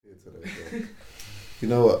today, bro. You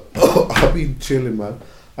know what? I've been chilling, man.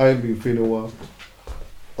 I ain't been feeling well.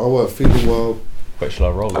 I weren't feeling well. Wait, shall I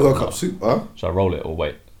roll it? I woke up super. Huh? Shall I roll it or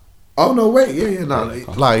wait? Oh no, wait, yeah, no,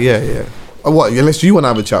 like, yeah. What? Unless you want to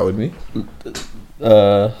have a chat with me.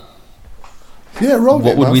 Yeah, roll it.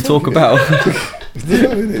 What would we talk about?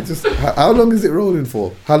 Just how long is it rolling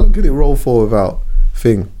for? How long can it roll for without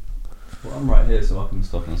thing? Well, I'm right here, so I can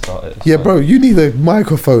stop and start it. Yeah, bro, you need a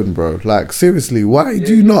microphone, bro. Like, seriously, why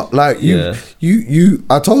do you not like you?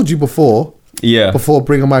 I told you before. Yeah. Before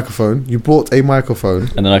bring a microphone, you brought a microphone,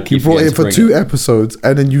 and then I keep you brought it for 2 episodes,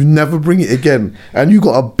 and then you never bring it again, and you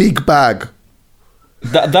got a big bag.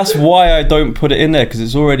 That's why I don't put it in there, because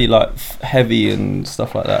it's already like heavy and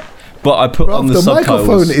stuff like that. But I put on the subtitles. The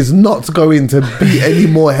microphone is not going to be any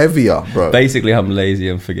more heavier, bro. Basically, I'm lazy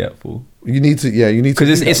and forgetful. You need to,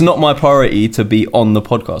 because it's not my priority to be on the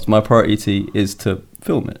podcast. My priority is to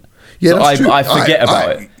film it. Yeah, so that's true. I forget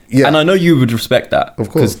about it. Yeah. And I know you would respect that, of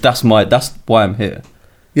course, because that's why I'm here.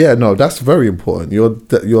 Yeah, no, that's very important.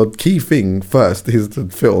 Your key thing first is to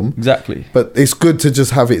film. Exactly. But it's good to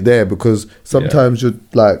just have it there, because sometimes you're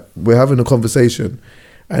like, we're having a conversation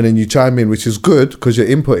and then you chime in, which is good because your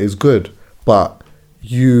input is good. But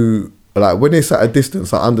you, like, when it's at a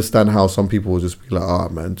distance, I understand how some people will just be like, oh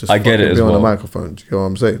man, just I get it as be well. on the microphone. Do you know what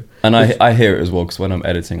I'm saying? And I hear it as well, because when I'm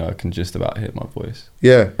editing, I can just about hear my voice.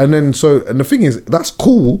 Yeah. And the thing is, that's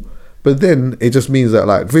cool. But then it just means that,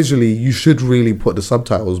 like, visually, you should really put the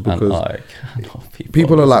subtitles, because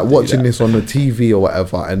people are like watching this on the TV or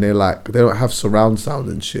whatever, and they're like, they don't have surround sound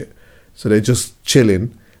and shit, so they're just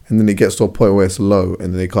chilling, and then it gets to a point where it's low,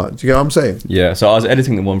 and then they can't. Do you get what I'm saying? Yeah. So I was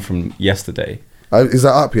editing the one from yesterday. Is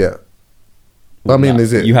that up yet? Well, I mean,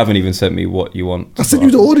 is it? You haven't even sent me what you want. I sent you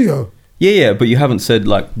the audio. Yeah, but you haven't said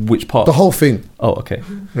like which part. The whole thing. Oh, okay.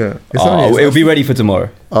 Yeah. It'll be ready for tomorrow.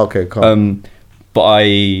 Okay, cool. But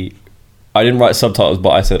I didn't write subtitles, but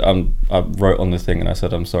I said I wrote on the thing and I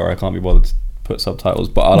said I'm sorry, I can't be bothered to put subtitles,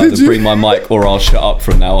 but I like to bring my mic or I'll shut up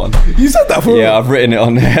from now on. You said that for I've written it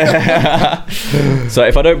on there. So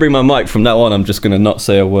if I don't bring my mic from now on, I'm just gonna not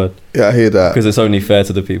say a word. Yeah, I hear that, because it's only fair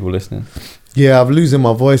to the people listening. Yeah, I'm losing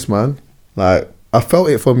my voice, man. Like, I felt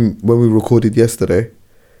it from when we recorded yesterday,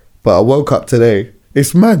 but I woke up today.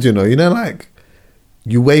 It's mad, you know, like,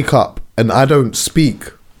 you wake up and I don't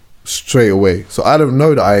speak straight away, so I don't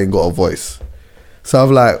know that I ain't got a voice. So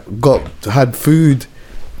I've like had food,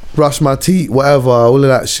 brushed my teeth, whatever, all of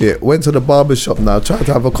that shit. Went to the barbershop now, tried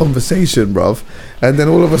to have a conversation, bruv, and then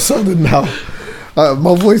all of a sudden now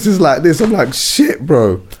my voice is like this. I'm like, shit,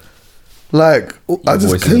 bro. Like, I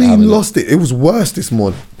just clean lost it. It was worse this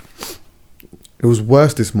morning.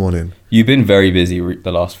 You've been very busy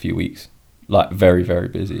the last few weeks, like very, very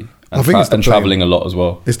busy, and, I think it's traveling a lot as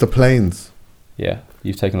well. It's the planes. Yeah,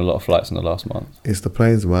 you've taken a lot of flights in the last month. It's the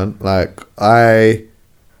planes, man. Like, I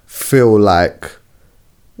feel like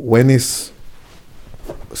when it's,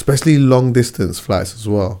 especially long distance flights as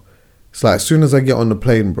well, it's like as soon as I get on the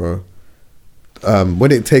plane, bro,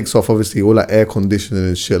 when it takes off, obviously all that air conditioning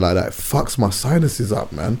and shit like that, it fucks my sinuses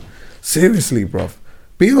up, man. Seriously, bro.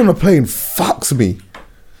 Being on a plane fucks me.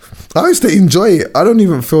 I used to enjoy it. I don't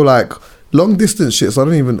even feel like long distance shit, so I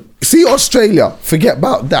don't even see Australia. Forget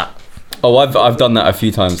about that. Oh, I've done that a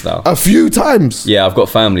few times now. A few times? Yeah, I've got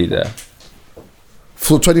family there.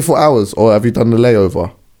 For 24 hours, or have you done the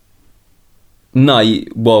layover? No,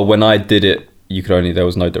 well, when I did it, there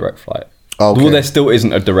was no direct flight. Okay. Well, there still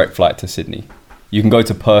isn't a direct flight to Sydney. You can go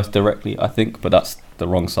to Perth directly, I think, but that's the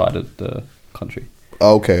wrong side of the country.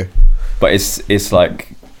 Okay. But it's like,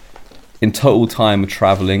 in total time of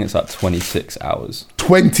traveling, it's like 26 hours.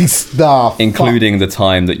 20 staff. Including the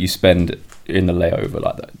time that you spend in the layover,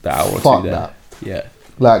 like the hour or two there. That. Yeah.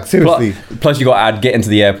 Like, seriously. Plus you got to get into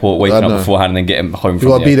the airport, waking up beforehand, and then getting home from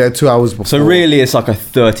You got to be there 2 hours before. So really, it's like a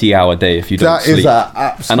 30-hour day if you don't sleep.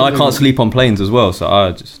 And I can't sleep on planes as well, so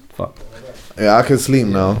I just fuck. Yeah, I can sleep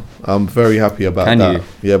now. I'm very happy about that. Can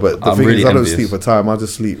you? Yeah, but the thing is, I don't sleep for time. I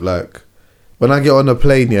just sleep like, when I get on the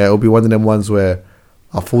plane, yeah, it'll be one of them ones where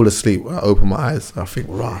I fall asleep when I open my eyes. I think,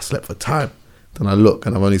 I slept for time. Then I look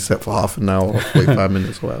and I've only slept for half an hour or 45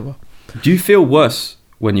 minutes or whatever. Do you feel worse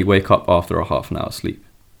when you wake up after a half an hour sleep?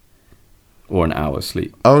 Or an hour's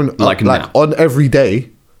sleep? Like on every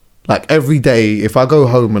day. Like every day, if I go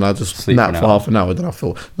home and I just sleep nap for half an hour, then I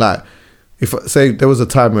feel like, if say there was a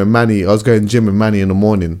time when I was going gym with Manny in the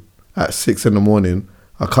morning at 6 a.m,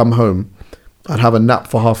 I come home, I'd have a nap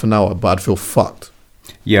for half an hour, but I'd feel fucked.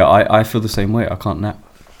 Yeah, I feel the same way. I can't nap.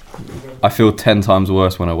 I feel 10 times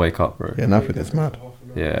worse when I wake up, bro. Yeah, napping is mad.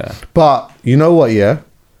 Yeah. But you know what, yeah?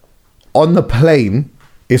 On the plane,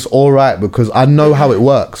 it's all right because I know how it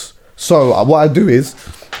works. So what I do is,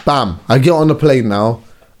 bam, I get on the plane now,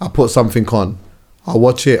 I put something on, I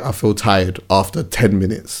watch it, I feel tired after 10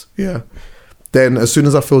 minutes, yeah. Then as soon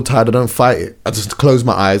as I feel tired, I don't fight it. I just close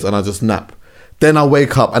my eyes and I just nap. Then I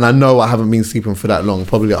wake up and I know I haven't been sleeping for that long,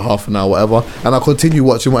 probably like half an hour, whatever. And I continue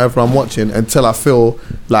watching whatever I'm watching until I feel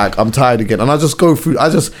like I'm tired again. And I just go through, I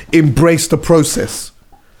just embrace the process.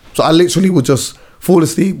 So I literally would just fall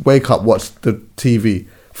asleep, wake up, watch the TV.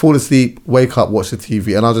 Fall asleep, wake up, watch the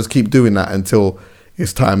TV. And I'll just keep doing that until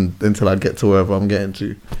it's time, until I get to wherever I'm getting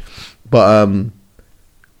to. But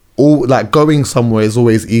all like going somewhere is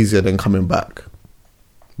always easier than coming back.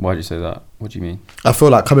 Why do you say that? What do you mean? I feel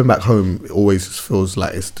like coming back home always just feels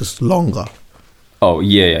like it's just longer. Oh,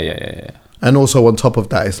 yeah. And also on top of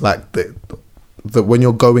that, it's like the when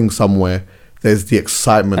you're going somewhere, there's the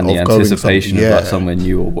excitement and of the going anticipation of like somewhere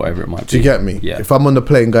new or whatever it might be. Do you get me? Yeah. If I'm on the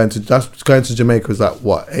plane going to Jamaica is like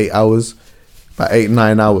what, 8 hours? About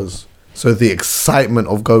 8-9 hours. So the excitement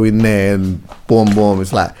of going there and boom,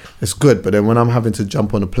 it's like, it's good. But then when I'm having to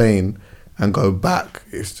jump on a plane and go back,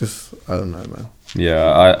 it's just, I don't know, man.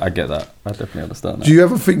 Yeah, I get that. I definitely understand that. Do you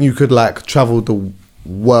ever think you could like travel the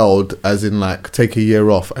world, as in like take a year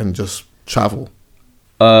off and just travel?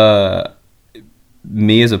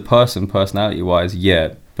 Me as a person, personality wise,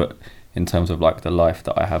 yeah. But in terms of like the life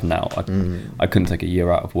that I have now, I couldn't take a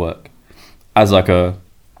year out of work. As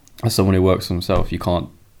someone who works for himself, you can't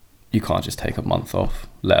just take a month off,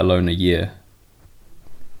 let alone a year.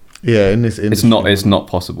 Yeah, in this industry, it's not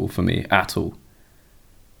possible for me at all.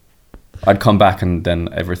 I'd come back and then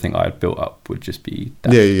everything I had built up would just be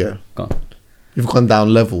gone. You've gone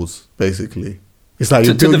down levels, basically. It's like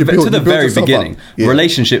to the very beginning. Yeah.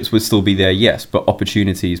 Relationships would still be there, yes, but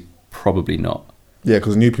opportunities probably not. Yeah,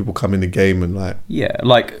 because new people come in the game and like... Yeah,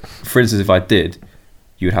 like, for instance, if I did,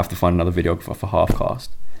 you would have to find another videographer for half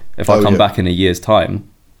cast. If I come back in a year's time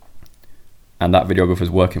and that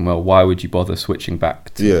videographer's working well, why would you bother switching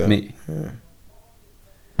back to me?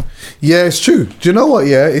 Yeah, it's true. Do you know what?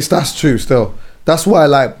 Yeah, that's true still. That's why,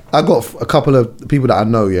 like, I got a couple of people that I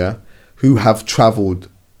know, who have travelled.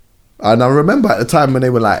 And I remember at the time when they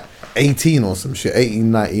were like 18 or some shit,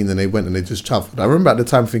 18, 19, and they went and they just travelled. I remember at the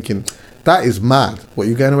time thinking, that is mad. What,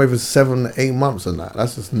 you're going away for 7-8 months and that?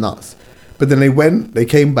 That's just nuts. But then they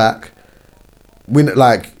came back. When,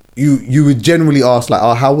 like, you would generally ask, like,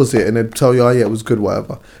 oh, how was it? And they'd tell you, oh, yeah, it was good,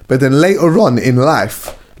 whatever. But then later on in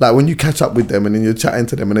life, like when you catch up with them and then you're chatting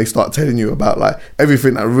to them and they start telling you about like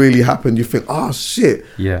everything that really happened, you think, oh shit,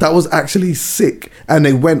 that was actually sick. And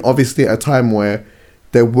they went obviously at a time where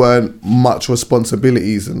there weren't much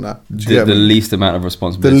responsibilities and that. The least amount of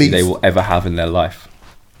responsibility they will ever have in their life.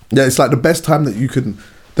 Yeah, it's like the best 2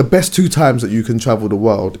 times that you can travel the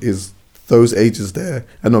world is those ages there,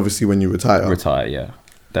 and obviously when you retire. Retire, yeah,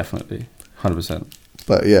 definitely, 100%.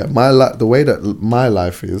 But yeah, the way that my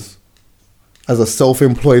life is, as a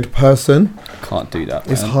self-employed person, can't do that,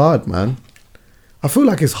 man. It's hard, man. I feel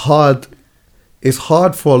like it's hard. It's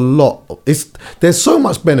hard for a lot. There's so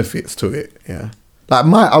much benefits to it. Yeah, like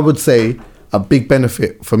I would say a big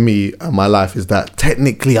benefit for me and my life is that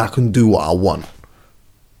technically I can do what I want.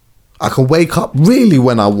 I can wake up really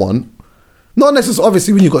when I want. Not necessarily,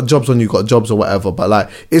 obviously when you've got jobs or whatever, but like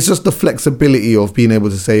it's just the flexibility of being able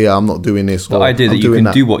to say, yeah, I'm not doing this. The idea that you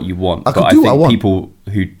can do what you want. But I think people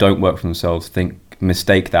who don't work for themselves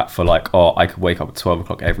mistake that for like, oh, I could wake up at 12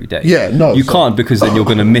 o'clock every day. Yeah, no. You can't, because then you're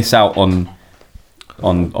going to miss out on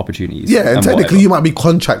opportunities. Yeah, and technically whatever. You might be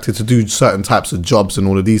contracted to do certain types of jobs and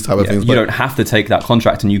all of these type of things. You don't have to take that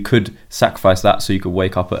contract, and you could sacrifice that so you could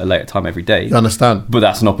wake up at a later time every day. You understand? But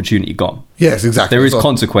that's an opportunity gone. Yes, exactly. There is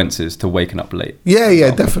consequences to waking up late. Yeah,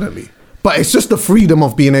 definitely. But it's just the freedom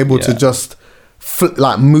of being able to just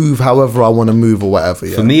move however I want to move or whatever.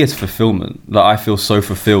 Yeah. For me, it's fulfillment. Like I feel so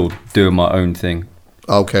fulfilled doing my own thing.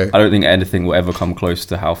 Okay. I don't think anything will ever come close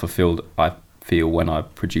to how fulfilled I feel when I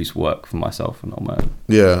produce work for myself and on my own.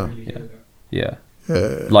 Yeah.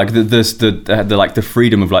 Like the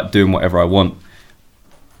freedom of like doing whatever I want.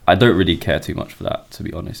 I don't really care too much for that, to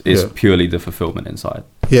be honest. It's purely the fulfillment inside.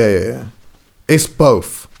 Yeah. It's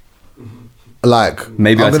both. Like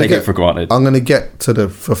maybe I take it for granted. I'm gonna get to the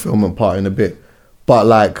fulfillment part in a bit, but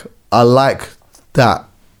like I like that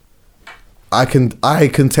I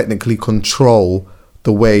can technically control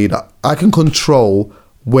the way that I can control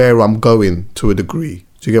where I'm going to a degree.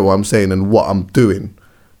 Do you get what I'm saying? And what I'm doing,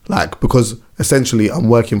 like, because essentially I'm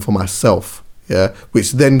working for myself. Yeah,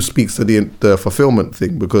 which then speaks to the fulfillment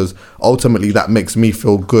thing, because ultimately that makes me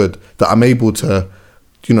feel good that I'm able to,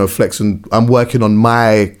 flex, and I'm working on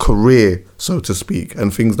my career, so to speak,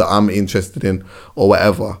 and things that I'm interested in or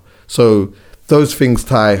whatever. So those things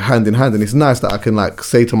tie hand in hand, and it's nice that I can like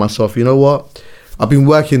say to myself, you know what, I've been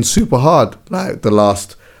working super hard, like the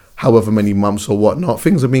last however many months or whatnot.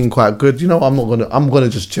 Things have been quite good. You know, I'm gonna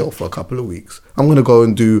just chill for a couple of weeks. I'm gonna go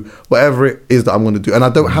and do whatever it is that I'm gonna do, and I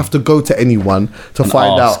don't have to go to anyone to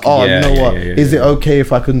find out. Oh, you know what? Is it okay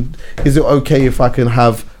if I can? Is it okay if I can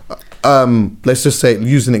have? Let's just say,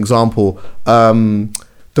 use an example.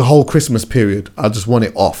 The whole Christmas period, I just want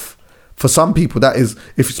it off. For some people, that is,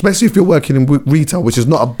 especially if you're working in retail, which is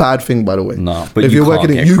not a bad thing, by the way. No, but if you're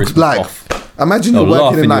working in, imagine you're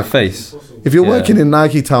working in like, face. If you're working in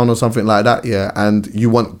Nike Town or something like that, and you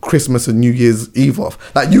want Christmas and New Year's Eve off,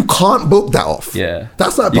 like you can't book that off. Yeah,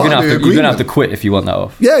 that's like part of the agreement. You're gonna have to quit if you want that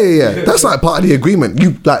off. Yeah. That's like part of the agreement.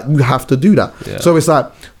 You have to do that. Yeah. So it's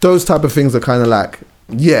like those type of things are kind of like,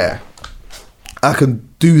 yeah, I can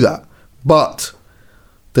do that, but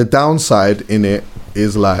the downside in it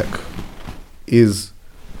is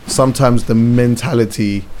sometimes the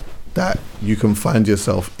mentality that you can find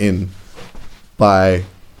yourself in by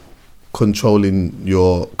controlling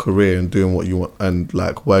your career and doing what you want and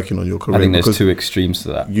like working on your career. I think there's two extremes to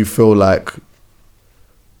that. You feel like,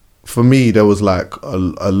 for me, there was like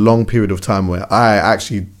a long period of time where I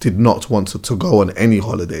actually did not want to go on any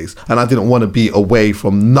holidays, and I didn't want to be away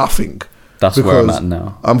from nothing. That's where I'm at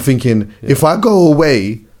now. I'm thinking, if I go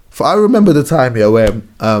away, I remember the time here where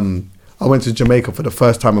I went to Jamaica for the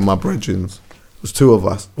first time with my brethren. It was two of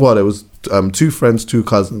us. Well, there was 2 friends, 2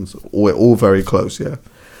 cousins. We're all very close, yeah.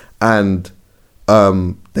 And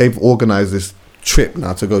they've organised this trip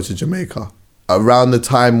now to go to Jamaica around the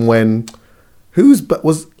time when I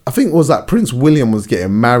think it was like Prince William was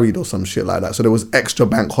getting married or some shit like that. So there was extra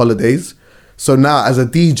bank holidays. So now as a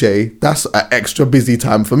DJ, that's an extra busy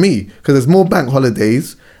time for me because there's more bank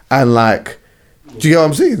holidays and like, do you get what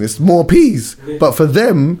I'm saying? It's more P's. But for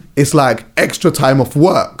them, it's like extra time off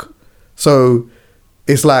work. So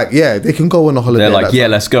it's like, yeah, they can go on a holiday. They're like, yeah,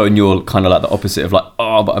 let's go. And you're kind of like the opposite of like,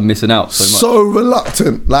 oh, but I'm missing out so much. So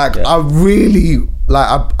reluctant. Like, yeah.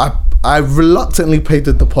 I reluctantly paid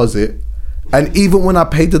the deposit. And even when I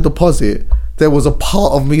paid the deposit, there was a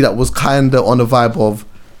part of me that was kind of on a vibe of,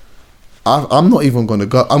 I'm not even going to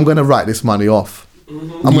go. I'm going to write this money off.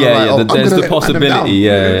 There's the possibility.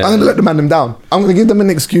 I'm going to let the man them down. I'm going to give them an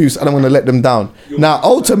excuse and I'm going to let them down. Now,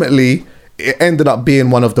 ultimately, it ended up being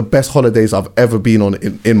one of the best holidays I've ever been on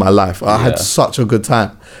in my life. I had such a good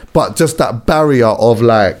time. But just that barrier of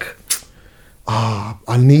like, I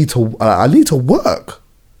need to work.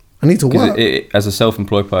 I need to work. As a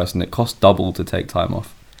self-employed person, it costs double to take time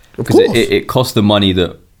off. Of course. It costs the money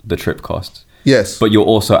that the trip costs. Yes. But you're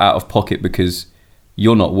also out of pocket because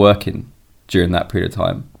you're not working during that period of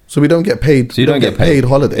time. So we don't get paid. So you don't get paid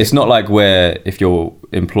holiday. It's not like where if you're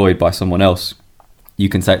employed by someone else, you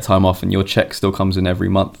can take time off and your check still comes in every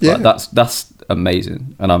month. Yeah. Like that's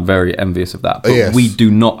amazing. And I'm very envious of that. But we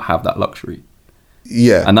do not have that luxury.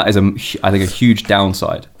 Yeah. And that is, I think, a huge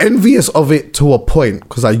downside. Envious of it to a point,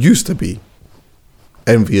 because I used to be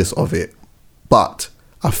envious of it. But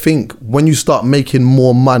I think when you start making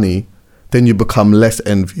more money, then you become less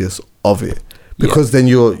envious of it. Because then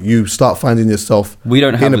you start finding yourself in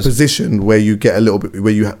a position where you get a little bit,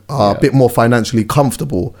 where you are a bit more financially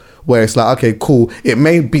comfortable, where it's like, okay, cool. It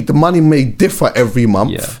may be, the money may differ every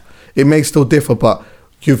month. Yeah. It may still differ, but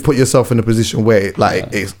you've put yourself in a position where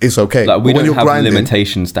it's okay. Like we don't have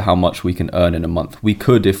limitations to how much we can earn in a month. We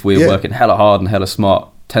could, if we're working hella hard and hella smart,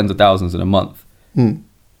 tens of thousands in a month.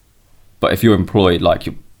 But if you're employed, like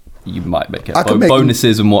you might make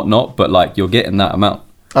bonuses and whatnot, but like you're getting that amount.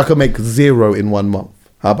 I could make 0 in 1 month.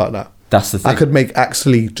 How about that? That's the thing. I could make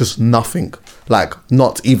actually just nothing. Like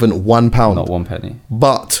not even £1. Not 1 penny.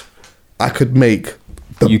 But I could make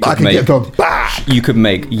get the bag. You could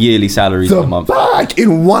make yearly salaries a month. Bag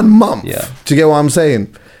in 1 month. Yeah. Do you get what I'm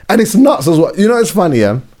saying? And it's nuts as well. You know, it's funny,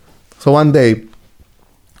 yeah? So one day,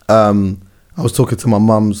 I was talking to my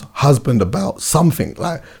mum's husband about something,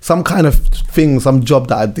 like some kind of thing, some job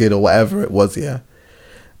that I did or whatever it was, yeah?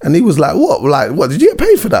 And he was like, what, did you get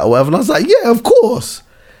paid for that or whatever? And I was like, yeah, of course.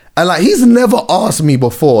 And like, he's never asked me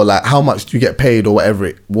before, like, how much do you get paid or whatever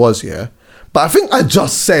it was, yeah? But I think I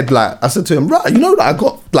just said, like, I said to him, right, you know that I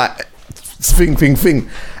got, like, thing.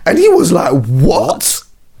 And he was like, what?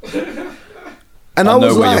 And I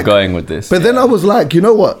was know where like, you're going with this. But then I was like, you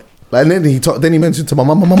know what? And then he mentioned to my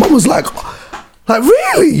mum, and my mum was like,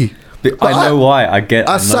 really? I know why.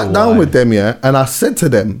 I sat down with them, yeah, and I said to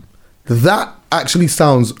them, that actually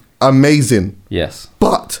sounds amazing. Yes.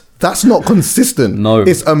 But that's not consistent. No.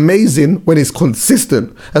 It's amazing when it's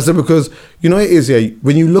consistent. I said, because, you know, it is, yeah,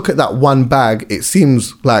 when you look at that one bag, it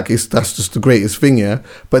seems like that's just the greatest thing, yeah?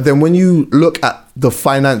 But then when you look at the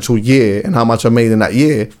financial year and how much I made in that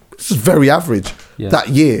year, it's just very average. that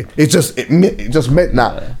year. It just meant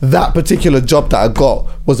that that particular job that I got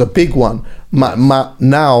was a big one.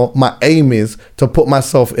 My aim is to put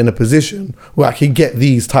myself in a position where I can get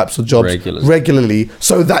these types of jobs regularly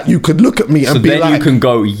so that you could look at me and be like... So then you can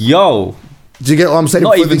go, yo... Do you get what I'm saying?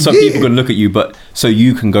 Not even so people can look at you, but so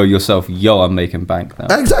you can go yourself, yo, I'm making bank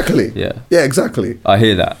now. Exactly. Yeah, exactly. I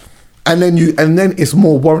hear that. And then it's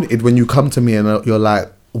more warranted when you come to me and you're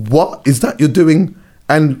like, what is that you're doing?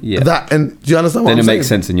 And that, and do you understand what I'm saying? Then it makes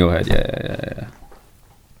sense in your head. Yeah.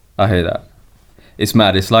 I hear that. It's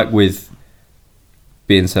mad. It's like with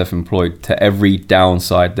being self-employed, to every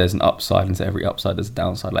downside there's an upside, and to every upside there's a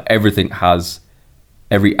downside. Like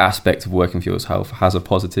every aspect of working for yourself has a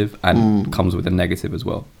positive and comes with a negative as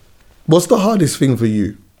well. What's the hardest thing for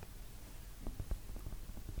you?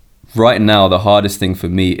 Right now, the hardest thing for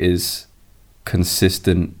me is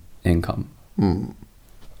consistent income.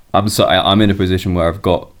 I'm in a position where I've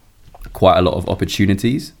got quite a lot of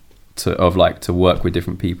opportunities to work with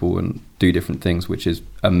different people and do different things, which is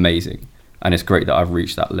amazing. And it's great that I've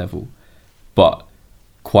reached that level. But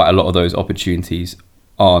quite a lot of those opportunities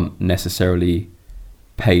aren't necessarily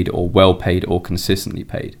paid or well paid or consistently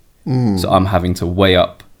paid. So I'm having to weigh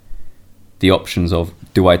up the options of,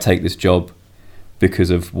 do I take this job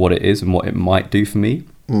because of what it is and what it might do for me,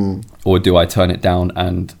 or do I turn it down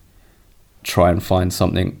and try and find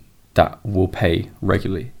something that will pay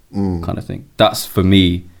regularly, kind of thing. That's for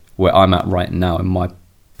me where I'm at right now in my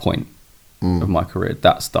point of my career.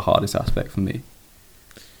 That's the hardest aspect for me.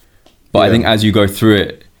 But I think as you go through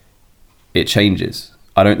it, it changes.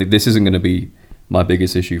 I don't think this isn't going to be my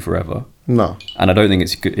biggest issue forever. No. And I don't think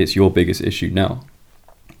it's your biggest issue now.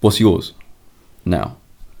 What's yours now?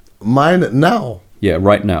 Mine now? Yeah,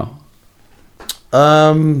 right now.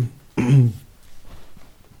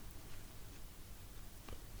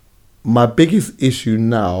 My biggest issue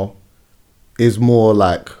now is more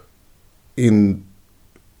like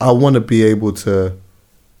I want to be able to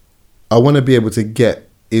get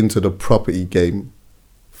into the property game.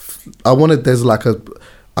 I want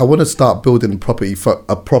to start building a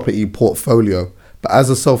property portfolio. But as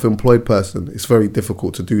a self-employed person, it's very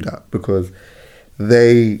difficult to do that because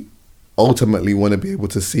they ultimately want to be able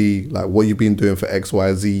to see like what you've been doing for X,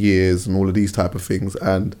 Y, Z years and all of these type of things.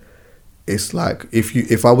 And it's like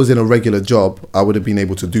if I was in a regular job, I would have been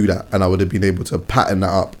able to do that, and I would have been able to pattern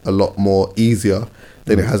that up a lot more easier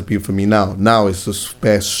than it has been for me now. Now it's just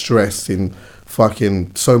bare stress in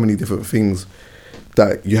fucking so many different things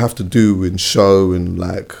that you have to do and show and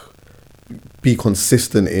like be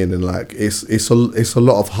consistent in, and like it's a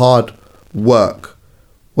lot of hard work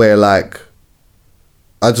where like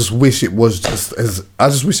I just wish it was just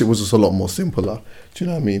a lot more simpler. Do you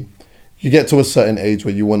know what I mean? You get to a certain age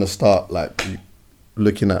where you want to start like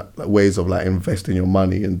looking at like, ways of like investing your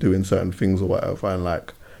money and doing certain things or whatever. And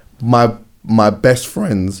like my best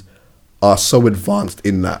friends are so advanced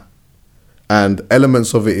in that, and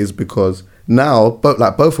elements of it is because now,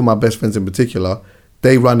 both of my best friends in particular,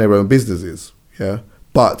 they run their own businesses, yeah.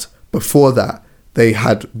 But before that, they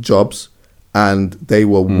had jobs and they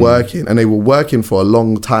were working for a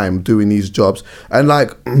long time doing these jobs, and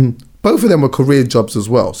like both of them were career jobs as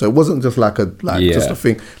well. So it wasn't just just a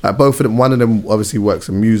thing. Like both of them, one of them obviously works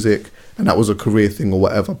in music, and that was a career thing or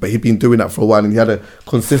whatever. But he'd been doing that for a while, and he had a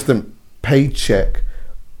consistent paycheck.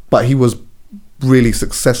 But he was really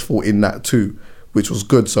successful in that too, which was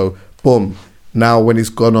good. So boom. Now when he's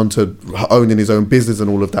gone on to owning his own business and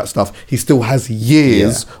all of that stuff, he still has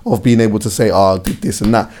years of being able to say, I did this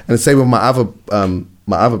and that. And the same with my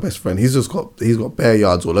other best friend. He's got bare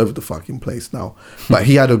yards all over the fucking place now. But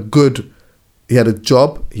he had a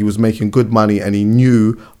job, he was making good money, and he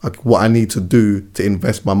knew like what I need to do to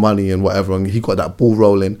invest my money and whatever, and he got that ball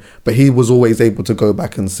rolling. But he was always able to go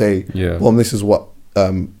back and say, well, this is what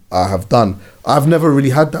I have done. I've never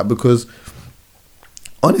really had that because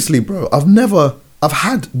honestly, bro, I've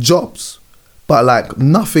had jobs, but like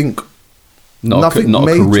nothing not a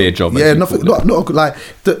career job. Yeah, nothing. Not like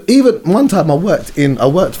even one time I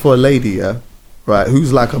worked for a lady, right,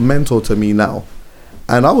 who's like a mentor to me now,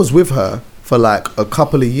 and I was with her for like a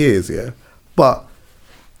couple of years, and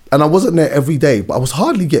I wasn't there every day, but I was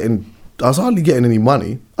hardly getting any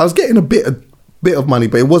money. I was getting a bit of money,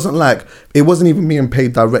 but it wasn't even being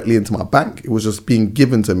paid directly into my bank. It was just being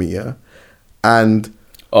given to me, and.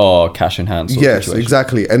 Oh, cash in hand. Yes,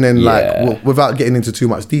 exactly. And then without getting into too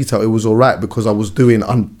much detail, it was all right because I was doing,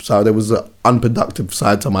 so there was an unproductive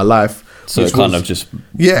side to my life. So it kind of just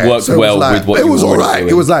worked so well with what you were doing. It was all right.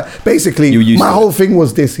 It was like, basically, my whole thing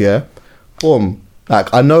was this,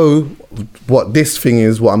 like I know what this thing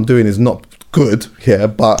is, what I'm doing is not good,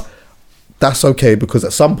 but that's okay, because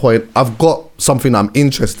at some point I've got something I'm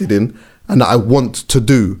interested in and that I want to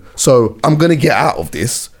do. So I'm going to get out of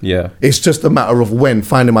this. Yeah. It's just a matter of when,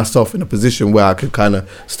 finding myself in a position where I could kind of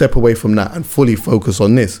step away from that and fully focus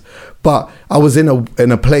on this. But I was in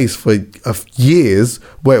a place for years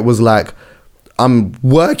where it was like, I'm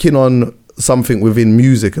working on something within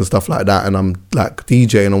music and stuff like that, and I'm like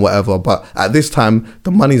DJing or whatever, but at this time the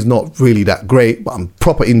money's not really that great, but I'm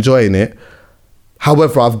proper enjoying it.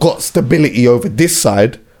 However, I've got stability over this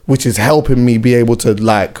side, which is helping me be able to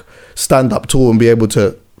like stand up tall and be able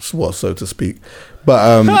to, well, so to speak,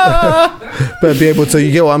 but but be able to,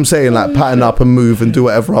 you get what I'm saying, like pattern up and move and do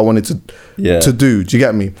whatever I wanted to do. Do you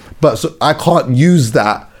get me? But so I can't use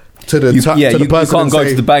that to the person. You can't go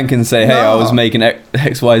to the bank and say, hey, I was making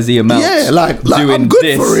XYZ amount. Yeah, like I'm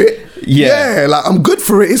good for it. Yeah, like I'm good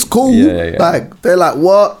for it. It's cool. Yeah. Like they're like,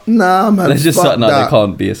 what? Nah, man. There's just something that they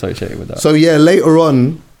can't be associated with that. So yeah, later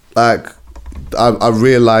on, like I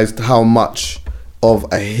realized how much of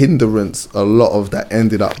a hindrance a lot of that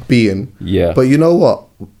ended up being. Yeah. But you know what?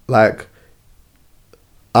 Like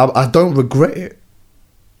I don't regret it.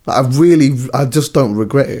 I just don't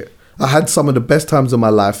regret it. I had some of the best times of my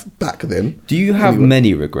life back then. Do you have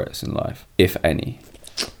many regrets in life, if any?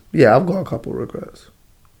 Yeah, I've got a couple of regrets.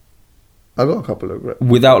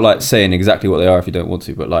 Without like saying exactly what they are if you don't want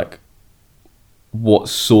to, but like, what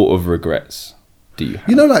sort of regrets do you have?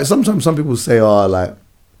 You know, like sometimes some people say, oh, like,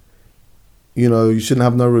 you know, you shouldn't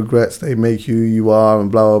have no regrets. They make you are,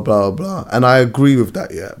 and blah, blah, blah, blah. And I agree with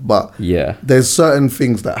that, yeah. But there's certain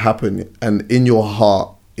things that happen, and in your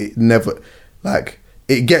heart, it never, like,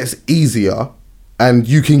 it gets easier and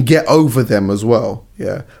you can get over them as well,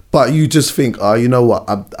 yeah. But you just think, oh, you know what,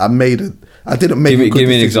 I didn't make a good Give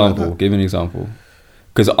me an example. Like give me an example.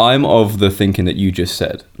 Because I'm of the thinking that you just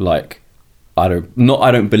said. Like, I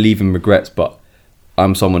don't believe in regrets, but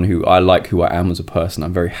I'm someone who I like who I am as a person.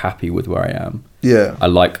 I'm very happy with where I am. Yeah. I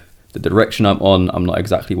like the direction I'm on. I'm not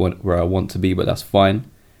exactly where I want to be, but that's fine.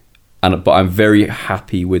 But I'm very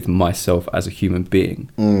happy with myself as a human being.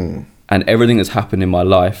 And everything that's happened in my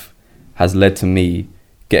life has led to me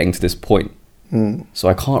getting to this point. So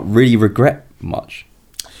I can't really regret much.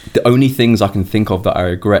 The only things I can think of that I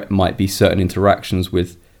regret might be certain interactions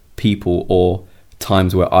with people or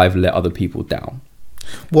times where I've let other people down.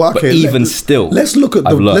 Well, okay, but let's look at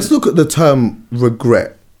the term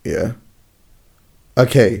regret. Yeah.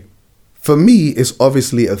 Okay. For me, it's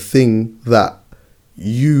obviously a thing that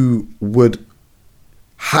you would,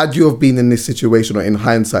 had you have been in this situation, or in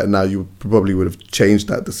hindsight now, you probably would have changed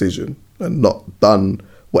that decision and not done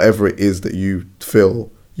whatever it is that you feel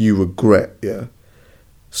you regret. Yeah.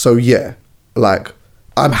 So yeah, like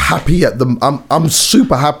I'm happy I'm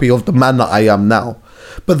super happy of the man that I am now.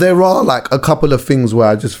 But there are like a couple of things where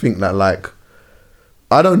I just think that like,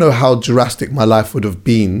 I don't know how drastic my life would have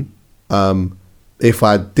been if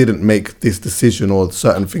I didn't make this decision or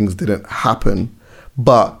certain things didn't happen.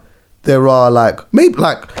 But there are like, maybe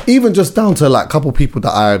like even just down to like a couple people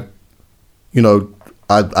that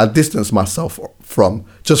I distanced myself from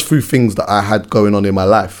just through things that I had going on in my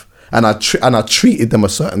life. And I treated them a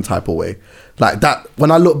certain type of way. Like that,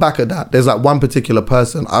 when I look back at that, there's like one particular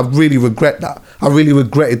person, I really regret that. I really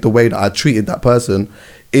regretted the way that I treated that person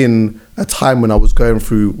in a time when I was going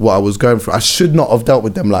through what I was going through. I should not have dealt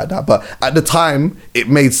with them like that. But at the time, it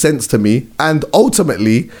made sense to me. And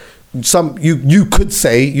ultimately, you could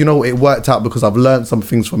say, you know, it worked out because I've learned some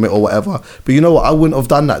things from it or whatever. But you know what? I wouldn't have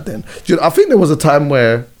done that then. I think there was a time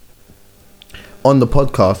where on the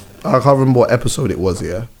podcast, I can't remember what episode it was,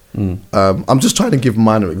 yeah. I'm just trying to give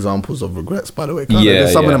minor examples of regrets, by the way.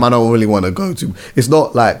 There's some of them I don't really want to go to. It's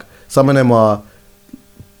not like some of them are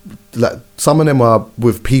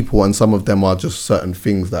with people, and some of them are just certain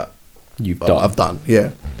things that I've done.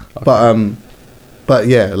 Yeah, okay. But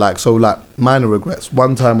yeah, like so, like minor regrets.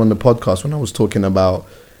 One time on the podcast when I was talking about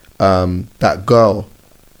that girl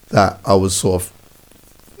that I was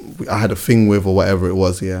I had a thing with or whatever it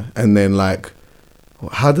was, yeah, and then like,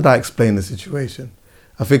 how did I explain the situation?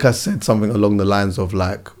 I think I said something along the lines of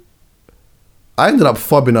like, I ended up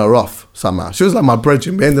fobbing her off somehow. She was like my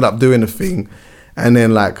brethren. We ended up doing a thing. And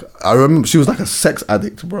then like, I remember she was like a sex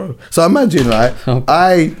addict, bro. So imagine, right?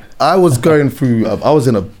 I was going through, I was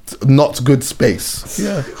in a not good space.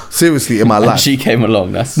 Yeah. Seriously, in my life. And she came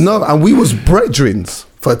along. And we was brethren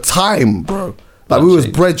for time, bro. Like we was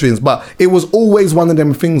brethren. But it was always one of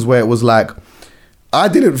them things where it was like, I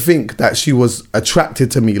didn't think that she was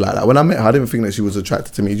attracted to me like that. When I met her, I didn't think that she was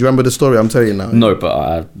attracted to me. Do you remember the story I'm telling you now? No,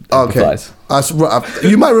 but okay.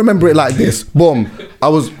 You might remember it like this. Boom. I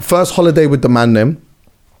was first holiday with the man them.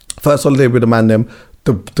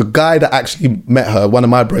 the guy that actually met her, one of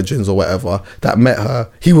my brethren or whatever, that met her,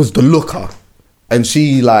 he was the looker. And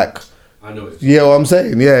she like, I know it. Yeah, what I'm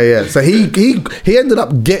saying? Yeah. So he ended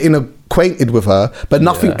up getting acquainted with her, but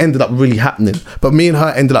nothing ended up really happening. But me and her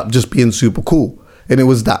ended up just being super cool. And it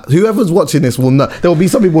was that. Whoever's watching this will know. There will be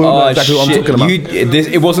some people who know exactly what I'm talking about.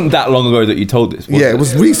 It wasn't that long ago that you told this, it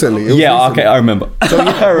was recently. Recently. Okay, I remember. So,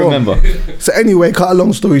 I remember. So anyway, cut a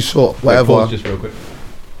long story short, whatever. Pause just real quick.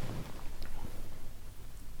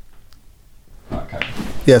 Okay.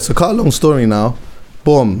 Yeah, so cut a long story now.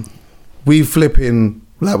 Boom. We flipping,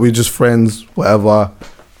 like we're just friends, whatever.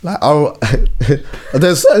 Like,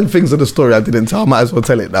 there's certain things in the story I didn't tell. I might as well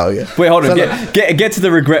tell it now. Yeah. Wait, hold on. Get to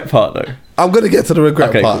the regret part though. I'm gonna get to the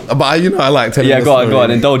regret part, but I like telling. Yeah, go on.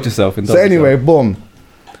 Indulge yourself. So anyway, boom.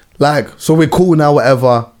 Like, so we're cool now.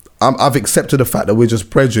 Whatever. I've accepted the fact that we're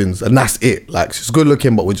just brethren, and that's it. Like, she's good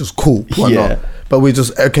looking, but we're just cool. Yeah. But we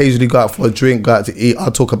just occasionally go out for a drink, go out to eat.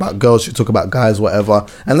 I talk about girls, she talk about guys, whatever.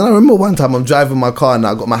 And then I remember one time I'm driving my car and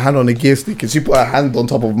I got my hand on the gear stick, and she put her hand on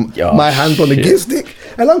top of my hand on the gear stick,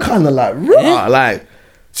 and I'm kind of like, rah, like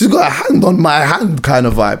she's got a hand on my hand kind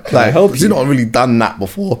of vibe. Like, she's not really done that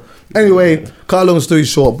before. Anyway, cut a long story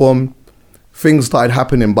short, boom. Things started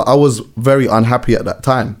happening, but I was very unhappy at that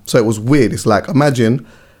time. So it was weird. It's like, imagine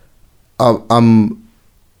I'm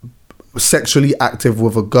sexually active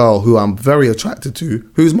with a girl who I'm very attracted to,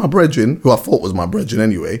 who's my brethren, who I thought was my brethren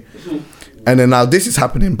anyway. And then now this is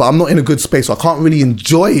happening, but I'm not in a good space, so I can't really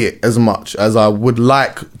enjoy it as much as I would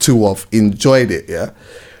like to have enjoyed it, yeah?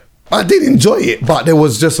 I did enjoy it, but there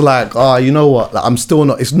was just like, you know what? Like, I'm still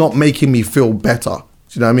not, it's not making me feel better.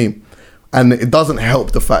 Do you know what I mean? And it doesn't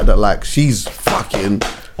help the fact that like, she's fucking,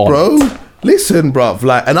 bro, listen, bruv,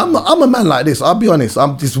 like, and I'm a man like this, I'll be honest,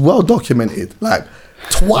 I'm just well documented, like,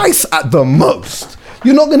 twice at the most.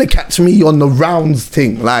 You're not gonna catch me on the rounds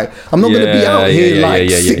thing. Like, I'm not gonna be out here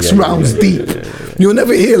six rounds deep. You'll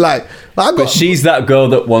never hear like but she's that girl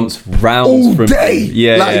that wants rounds all from day.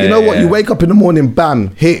 You know what? You wake up in the morning,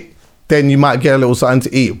 bam, hit. Then you might get a little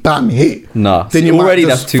something to eat, bam, hit. Nah. Then you already might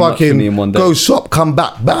just that's too much for me in one day. Go shop, come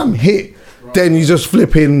back, bam, hit. Then you just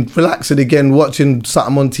flipping, relaxing again, watching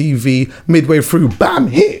something on TV, midway through, bam,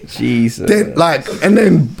 hit. Jesus. Then and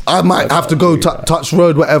then I might have to go touch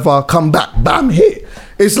road, whatever, come back, bam, hit.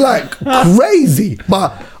 It's like crazy,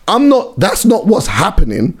 but that's not what's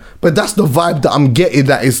happening, but that's the vibe that I'm getting.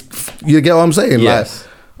 That is, you get what I'm saying? Yes. Like,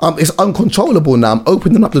 it's uncontrollable now. I'm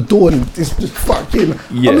opening up the door and it's just fucking.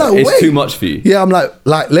 Yeah, I'm like, it's too much for you. Yeah, I'm like,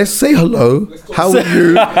 let's say hello. How are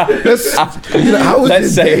you? Let's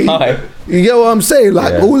say hi. You get what I'm saying?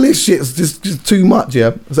 Like, all this shit's just too much.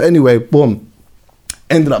 Yeah. So anyway, boom.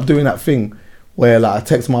 Ended up doing that thing where like I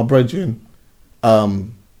text my brethren, call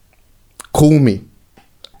me.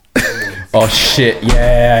 Oh shit!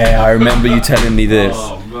 Yeah, I remember you telling me this.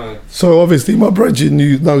 So obviously my brethren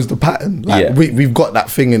knows the pattern. Like we've got that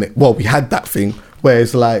thing in it. Well, we had that thing where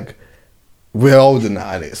it's like we're older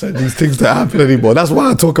now in it, so these things don't happen anymore. That's why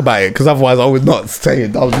I talk about it, because otherwise I would not say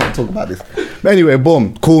it. I would not talk about this. But anyway,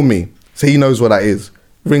 boom, call me. So he knows what that is.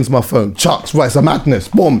 Rings my phone. Chucks, right? It's a madness.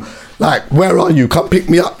 Boom. Like, where are you? Come pick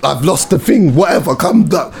me up. I've lost the thing. Whatever. Come.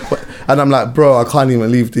 And I'm like, bro, I can't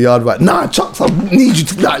even leave the yard. Right? Nah, Chucks, I need you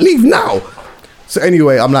to leave now. So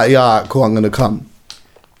anyway, I'm like, yeah, all right, cool. I'm gonna come.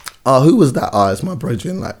 Who was that? It's my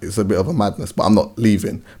brethren. Like, it's a bit of a madness, but I'm not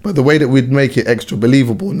leaving. But the way that we'd make it extra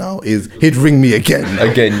believable now is he'd ring me again.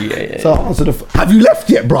 Yeah. So I answered have you left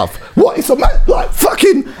yet, bruv? What? It's a man, like,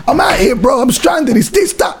 fucking, I'm out here, bro. I'm stranded. It's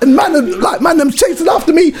this, that, and man, them chasing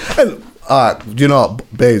after me. And, you know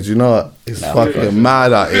what, babes, you know what? It's fucking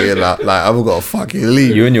mad out here. Like, I've got to fucking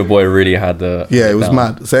leave. You and your boy really had the... Yeah, it was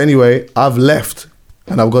mad. So anyway, I've left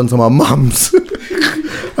and I've gone to my mum's.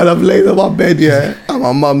 And I've laid on my bed, at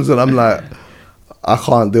my mum's, and I'm like, I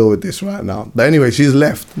can't deal with this right now. But anyway, she's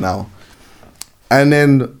left now. And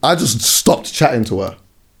then I just stopped chatting to her.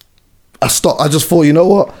 I just thought, you know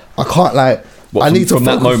what? I can't I need to focus. From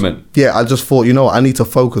that moment? Yeah, I just thought, you know what? I need to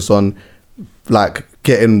focus on like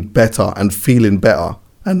getting better and feeling better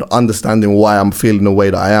and understanding why I'm feeling the way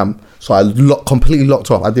that I am. So I completely locked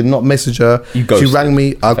her up. I did not message her. She rang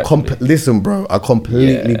me. Listen, bro, I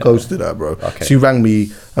completely ghosted her, bro. Okay. She rang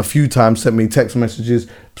me a few times, sent me text messages,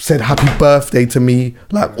 said happy birthday to me,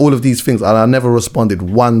 like all of these things. And I never responded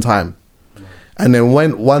one time. And then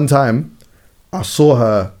one time I saw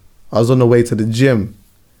her, I was on the way to the gym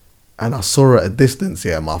and I saw her at a distance.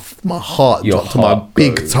 Yeah, my heart dropped to my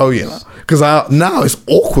big toe, you know, because now it's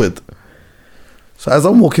awkward. So as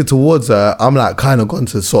I'm walking towards her, I'm like kind of gone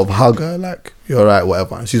to sort of hug her, like, you're right,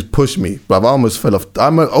 whatever. And she's pushed me, but I almost fell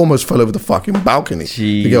over the fucking balcony.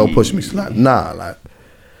 Jeez. The girl pushed me. She's like, nah, like.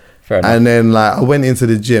 Fair enough. And then like I went into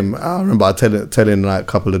the gym. I remember I telling like a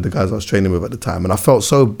couple of the guys I was training with at the time, and I felt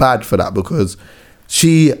so bad for that because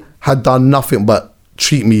she had done nothing but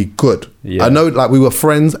treat me good. I know like we were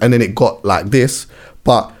friends, and then it got like this,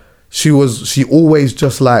 but she always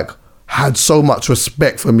just like had so much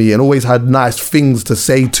respect for me and always had nice things to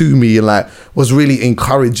say to me and like was really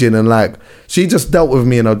encouraging, and like she just dealt with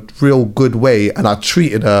me in a real good way, and I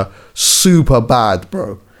treated her super bad,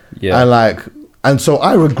 bro. And so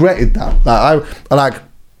I regretted that. Like I like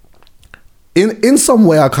in some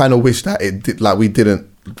way I kind of wish that we didn't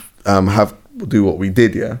have do what we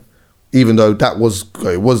did, yeah. Even though it was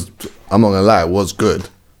I'm not gonna lie, it was good.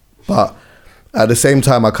 But at the same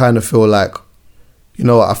time I kind of feel like, you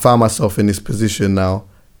know, I found myself in this position now,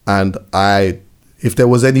 and if there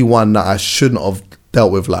was anyone that I shouldn't have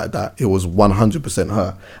dealt with like that, it was 100%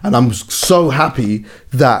 her. And I'm so happy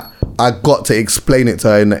that I got to explain it to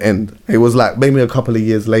her in the end. It was like maybe a couple of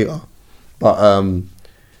years later, but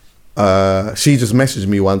she just messaged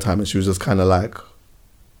me one time and she was just kind of like,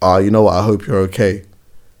 you know what, I hope you're okay.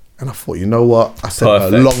 And I thought, you know what, I sent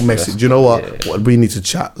her a long message, you know what, we need to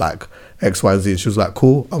chat like X, Y, Z. And she was like,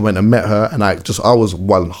 cool. I went and met her, and I was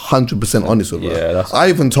 100% honest with her. I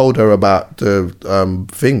even told her about the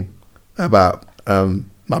thing about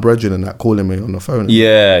my brethren and that calling me on the phone.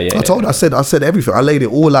 I told her, I said everything. I laid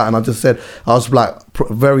it all out, and I just said, I was like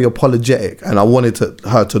very apologetic, and I wanted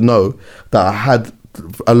her to know that I had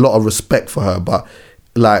a lot of respect for her, but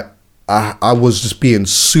like I was just being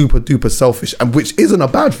super duper selfish, and which isn't a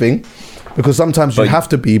bad thing, because sometimes you have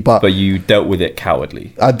to be, but you dealt with it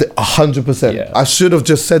cowardly. 100%. I should have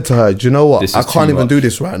just said to her, do you know what? I can't even do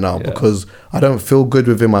this right now because I don't feel good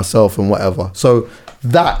within myself and whatever. So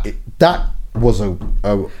that was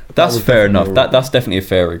that's fair enough. That's definitely a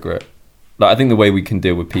fair regret. Like I think the way we can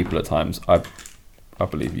deal with people at times, I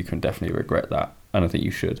believe you can definitely regret that, and I think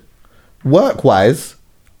you should. Work-wise,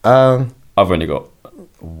 I've only got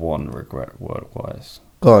one regret work-wise.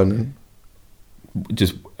 Go on.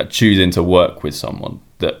 Just choosing to work with someone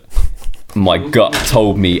that my gut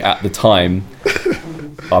told me at the time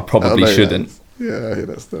I probably shouldn't. Yeah, I hear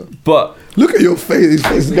that stuff. But look at your face. His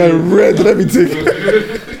face is going red and everything.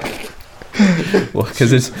 Well,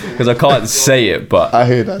 because I can't say it, but I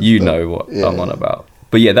hear that you stuff. know what I'm on about.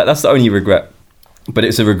 But yeah, that's the only regret. But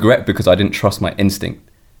it's a regret because I didn't trust my instinct.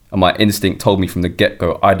 And my instinct told me from the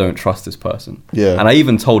get-go, I don't trust this person. Yeah. And I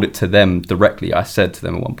even told it to them directly. I said to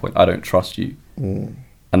them at one point, I don't trust you. And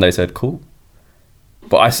they said, cool.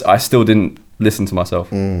 But I still didn't listen to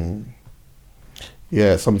myself.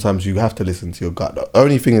 Yeah, sometimes you have to listen to your gut. The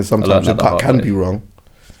only thing is sometimes your gut can be wrong.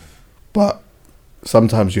 But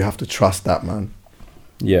sometimes you have to trust that, man.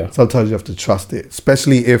 Yeah. Sometimes you have to trust it.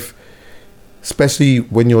 Especially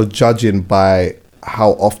when you're judging by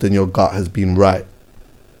how often your gut has been right.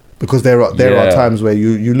 Because there are times where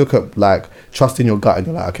you look at like trusting your gut and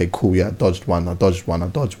you're like, okay, cool, yeah, I dodged one. do you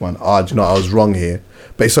know, I was wrong here.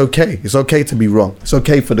 But it's okay. It's okay to be wrong. It's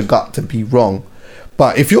okay for the gut to be wrong.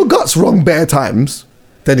 But if your gut's wrong bare times,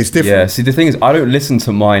 then it's different. Yeah, see, the thing is, I don't listen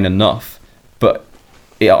to mine enough. But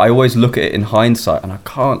I always look at it in hindsight, and I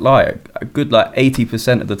can't lie. A good like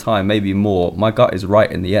 80% of the time, maybe more, my gut is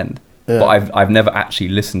right in the end. Yeah. But I've never actually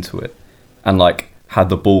listened to it and like had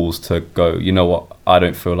the balls to go, you know what, I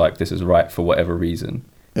don't feel like this is right for whatever reason.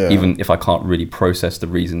 Yeah. Even if I can't really process the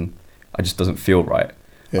reason, it just doesn't feel right.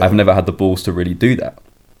 Yeah. I've never had the balls to really do that.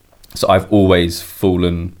 So I've always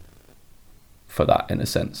fallen for that in a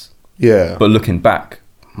sense. Yeah. But looking back,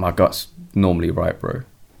 my gut's normally right, bro.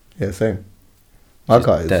 Yeah, same. My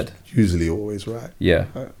gut is usually always right. Yeah.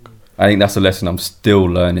 I think that's a lesson I'm still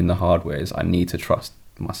learning the hard way, is I need to trust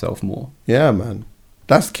myself more. Yeah, man.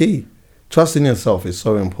 That's key. Trusting yourself is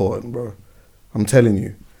so important, bro. I'm telling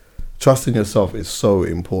you. Trusting yourself is so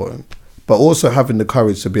important. But also having the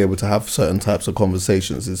courage to be able to have certain types of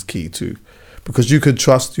conversations is key too. Because you could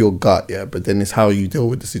trust your gut, yeah, but then it's how you deal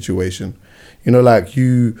with the situation. You know, like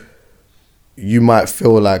you might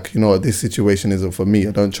feel like, you know, this situation isn't for me.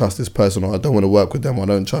 I don't trust this person, or I don't want to work with them, or I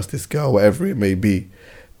don't trust this girl, whatever it may be.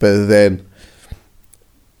 But then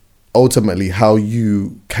ultimately how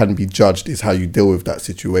you can be judged is how you deal with that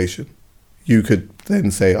situation. You could then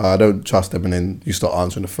say, I don't trust them, and then you start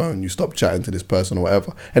answering the phone, you stop chatting to this person or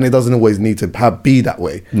whatever. And it doesn't always need to be that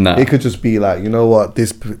way. No. It could just be like, you know what,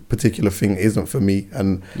 this particular thing isn't for me,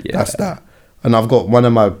 and that's that. And I've got one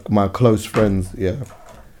of my close friends, who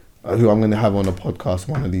I'm going to have on a podcast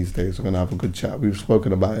one of these days. We're going to have a good chat. We've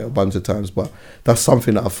spoken about it a bunch of times, but that's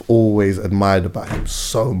something that I've always admired about him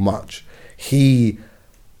so much. He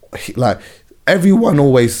like, everyone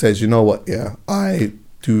always says, you know what, I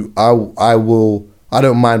will I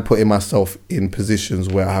don't mind putting myself in positions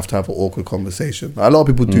where I have to have an awkward conversation. A lot of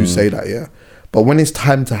people do say that, yeah. But when it's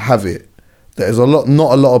time to have it, there's not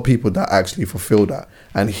a lot of people that actually fulfill that.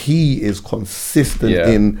 And he is consistent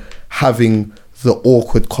in having the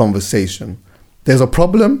awkward conversation. There's a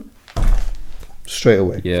problem, straight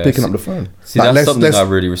away, picking up the phone. See, like, that's something I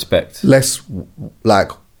really respect. What's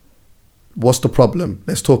the problem?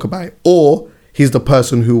 Let's talk about it. Or he's the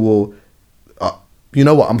person who will, you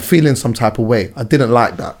know what, I'm feeling some type of way. I didn't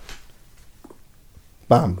like that.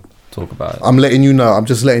 Bam. Talk about it. I'm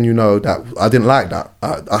just letting you know that I didn't like that.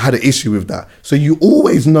 I had an issue with that. So you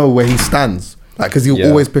always know where he stands. Like, because he'll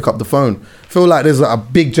always pick up the phone. I feel like there's a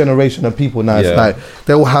big generation of people now. It's like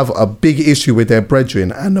they will have a big issue with their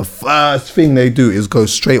brethren, and the first thing they do is go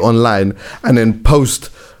straight online and then post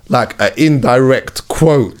like an indirect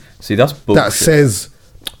quote. See, that's bullshit. That says,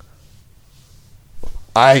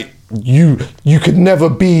 you could never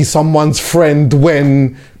be someone's friend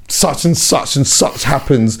when such and such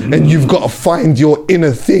happens, and you've got to find your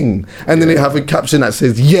inner thing. And then they have a caption that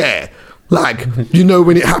says, like, you know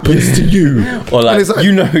when it happens to you. Or like,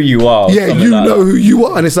 you know who you are. Yeah, you know who you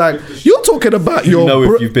are. And it's like, you're talking about you know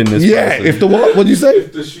if you've been this person. If the what? What do you say?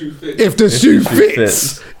 If the shoe fits. If the shoe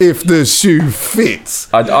fits. If the shoe fits.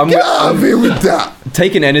 Get out of here with that.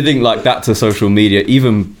 Taking anything like that to social media,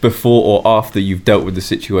 even before or after you've dealt with the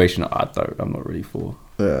situation, I'm not really for.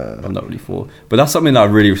 I'm not really for. But that's something that I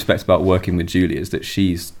really respect about working with Julie, is that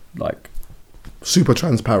she's like... super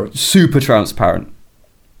transparent.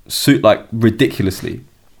 Like ridiculously,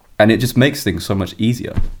 and it just makes things so much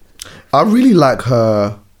easier. I really like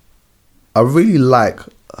her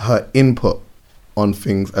input on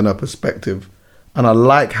things and her perspective, and I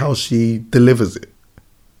like how she delivers it.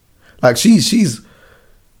 Like she's she's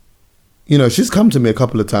come to me a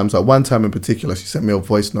couple of times. Like one time in particular, she sent me a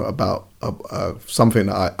voice note about something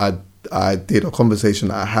that I did, a conversation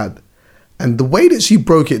that I had, and the way that she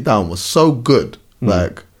broke it down was so good.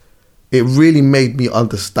 Like, it really made me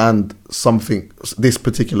understand this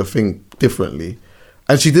particular thing differently.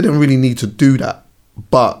 And she didn't really need to do that.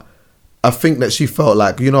 But I think that she felt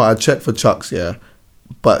like, I checked for Chucks,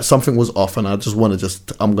 but something was off, and I just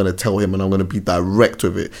I'm going to tell him, and I'm going to be direct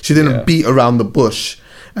with it. She didn't beat around the bush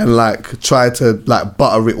and like try to like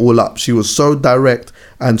butter it all up. She was so direct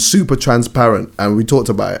and super transparent, and we talked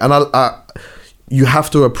about it. And you have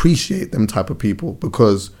to appreciate them type of people,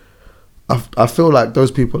 because I feel like those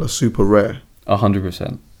people are super rare.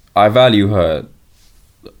 100%. I value her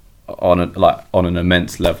on an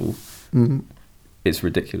immense level. Mm-hmm. It's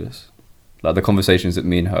ridiculous. Like, the conversations that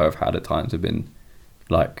me and her have had at times have been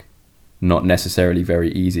like not necessarily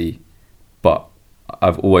very easy, but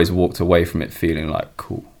I've always walked away from it feeling like,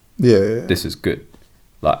 cool. Yeah. This is good.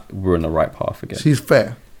 Like, we're on the right path again. She's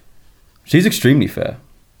fair. She's extremely fair.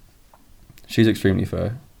 Extremely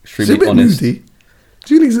She's a bit honest. Moody.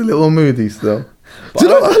 Julie's a little moody still. But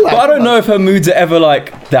I don't know if her moods are ever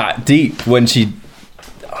like that deep when she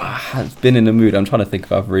has been in a mood. I'm trying to think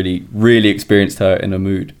if I've really, really experienced her in a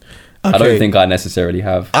mood. Okay. I don't think I necessarily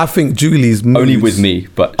have. I think Julie's moods only with me,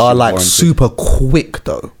 but are like super quick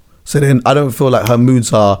though. So then I don't feel like her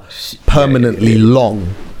moods are permanently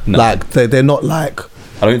long. No. Like they're not like,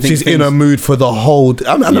 I don't think she's in a mood for the whole...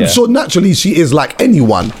 I'm sure naturally she is like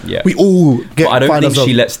anyone. Yeah. We all get... But I don't think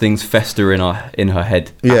she lets things fester in her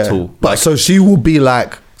head at all. But so she will be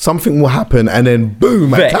like, something will happen and then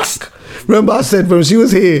boom, attack. Remember I said when she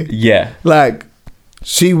was here? Yeah. Like,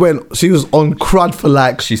 she was on crud for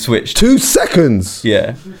like... She switched. 2 seconds.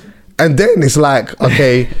 Yeah. And then it's like,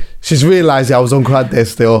 okay, she's realised I was on crud there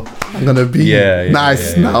still. I'm going to be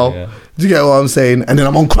nice now. Yeah. Do you get what I'm saying? And then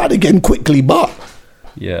I'm on crud again quickly, but...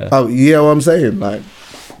 Yeah. Oh, you know what I'm saying? Like,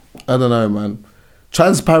 I don't know, man.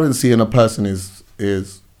 Transparency in a person is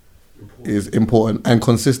important, and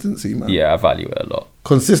consistency, man. Yeah, I value it a lot.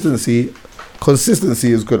 Consistency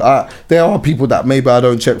is good. There are people that maybe I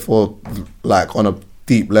don't check for, like, on a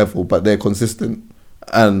deep level, but they're consistent,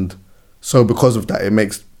 and so because of that, it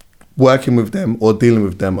makes working with them or dealing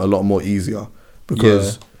with them a lot more easier,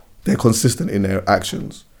 because they're consistent in their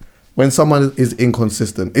actions. When someone is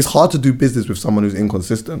inconsistent, it's hard to do business with someone who's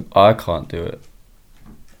inconsistent. I can't do it.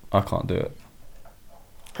 I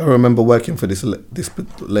remember working for this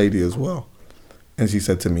lady as well. And she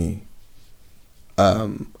said to me, I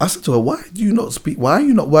said to her, why are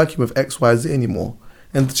you not working with XYZ anymore?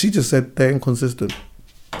 And she just said, they're inconsistent.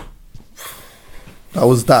 That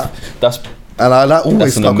was that. That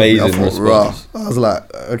always stuck with me. I thought, response. I was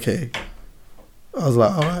like, okay. I was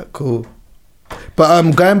like, all right, cool.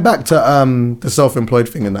 But going back to the self-employed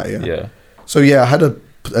thing and that, yeah. So I had a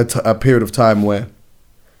period of time where,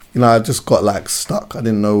 I just got like stuck. I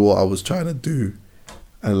didn't know what I was trying to do,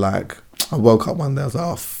 And like, I woke up one day, I was like,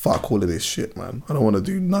 oh, fuck all of this shit, man. I don't want to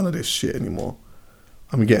do none of this shit anymore.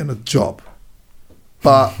 I'm getting a job.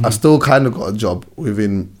 But I still kind of got a job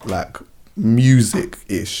within like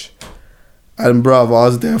music-ish. And bruv, I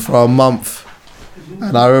was there for a month.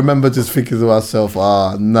 And I remember just thinking to myself,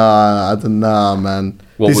 nah, I don't know, man.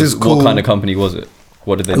 This is cool. What kind of company was it?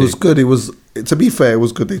 What did they do? It was good. To be fair, it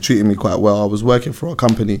was good. They treated me quite well. I was working for a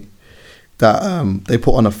company that they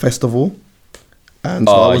put on a festival. And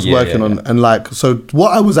so I was working on, and like, so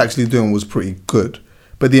what I was actually doing was pretty good.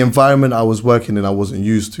 But the environment I was working in, I wasn't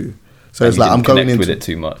used to. So it's like I'm going into with it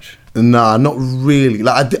too much. Nah, not really.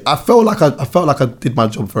 Like I felt like I did my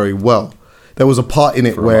job very well. There was a part in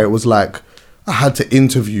it where it was like I had to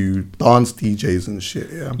interview dance DJs and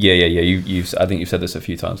shit. Yeah. Yeah. I think you've said this a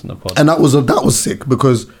few times in the pod. And that was sick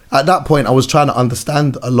because at that point I was trying to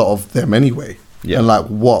understand a lot of them anyway. Yeah. And like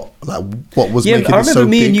what was making it so big. I remember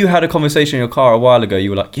me and you had a conversation in your car a while ago. You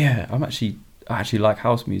were like, "Yeah, I actually like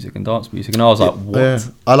house music and dance music," and I was like, "What?" Yeah.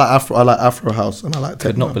 I like Afro house and I like techno.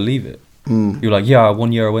 Could not believe it. You were like, "Yeah,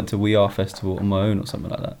 one year I went to We Are Festival on my own or something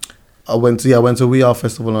like that." I went to We Are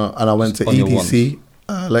Festival and I went to EDC,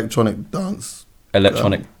 Electronic Dance.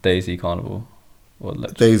 Electronic Daisy Carnival. Or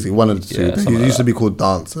Daisy, one of the two. It used to be called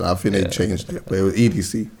Dance, and I think they changed it, but it was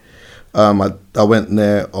EDC. I went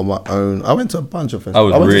there on my own. I went to a bunch of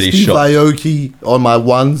festivals. I went really to Steve shocked. Aoki on my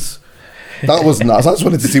ones. That was nuts. I just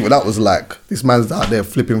wanted to see what that was like. This man's out there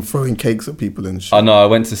throwing cakes at people and shit. I know. I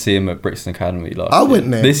went to see him at Brixton Academy last year. I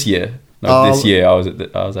went there. This year. No, this year. I was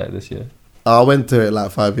at it this year. I went to it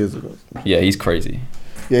like 5 years ago. Yeah, he's crazy.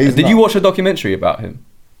 Yeah, Did you watch a documentary about him?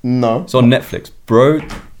 No. It's on Netflix. Bro,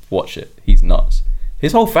 watch it. He's nuts.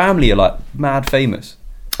 His whole family are like mad famous.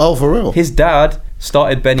 Oh, for real? His dad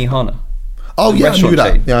started Benihana. Oh, yeah, I knew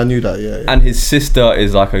that. Chain. Yeah, I knew that, yeah. And his sister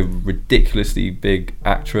is like a ridiculously big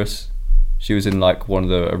actress. She was in like one of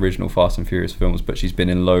the original Fast and Furious films, but she's been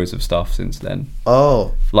in loads of stuff since then.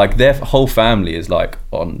 Oh. Like their whole family is like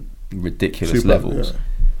on ridiculous levels. Yeah.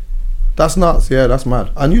 That's nuts. Yeah, that's mad.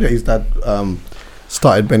 I knew that his dad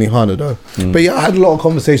started Benihana though. But yeah, I had a lot of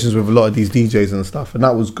conversations with a lot of these DJs and stuff, and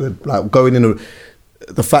that was good. Like going in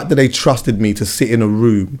the fact that they trusted me to sit in a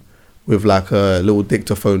room with like a little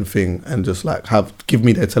dictaphone thing and just like give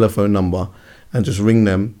me their telephone number and just ring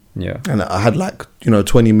them. Yeah. And I had like,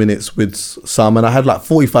 20 minutes with some, and I had like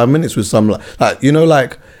 45 minutes with some,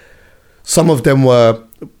 like some of them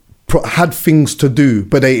had things to do,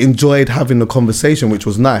 but they enjoyed having the conversation, which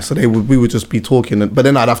was nice. So we would just be talking, but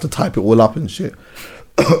then I'd have to type it all up and shit.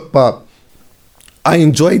 But I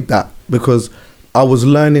enjoyed that because I was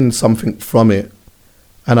learning something from it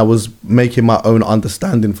and I was making my own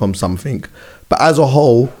understanding from something. But as a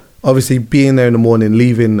whole, obviously being there in the morning,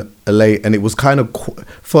 leaving late, and it was kind of,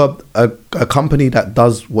 for a company that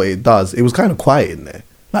does what it does, it was kind of quiet in there.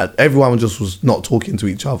 Like everyone was not talking to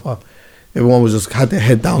each other. Everyone was just had their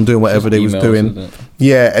head down doing whatever they was doing.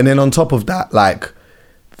 Yeah, and then on top of that, like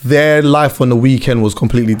their life on the weekend was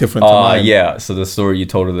completely different to mine. Yeah, so the story you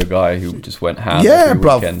told of the guy who just went ham. Yeah,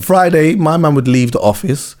 bruv. Friday, my man would leave the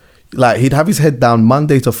office. Like he'd have his head down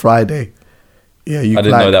Monday to Friday. Yeah, I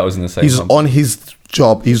didn't know that was in the same. He's on his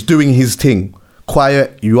job. He's doing his thing.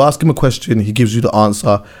 Quiet. You ask him a question, he gives you the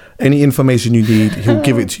answer. Any information you need, he'll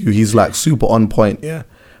give it to you. He's like super on point. Yeah.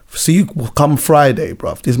 So you come Friday,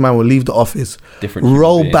 bruv. This man will leave the office,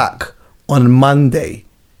 roll back on Monday,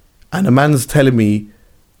 and the man's telling me,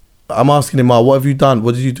 I'm asking him, what have you done?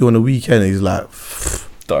 What did you do on the weekend? And he's like,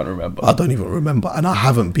 don't remember. I don't even remember. And I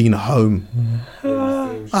haven't been home.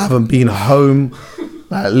 I haven't been home.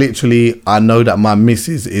 Like literally, I know that my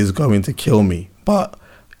missus is going to kill me, but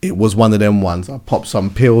it was one of them ones. I popped some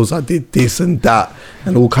pills, I did this and that,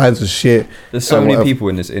 and all kinds of shit. There's so many people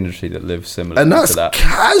in this industry that live similar and that's to that.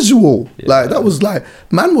 Casual. Yeah. Like, that was like,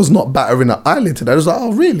 man was not battering an eyelid today. I was like,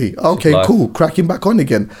 oh, really? Okay, cool. Cracking back on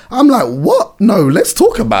again. I'm like, what? No, let's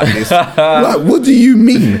talk about this. Like, what do you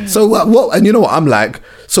mean? So, what? And you know what? I'm like,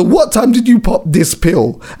 so what time did you pop this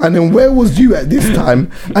pill? And then where was you at this time?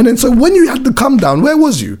 And then so when you had to come down, where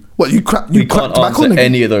was you? What, you cracked back on again?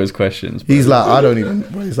 Any of those questions, bro. He's like, I don't even,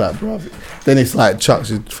 bro. He's like, bro. Then it's like,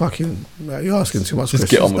 Chuck's fucking, like, you're asking too much questions.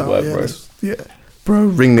 Just get on with work, bro. Yeah. Bro,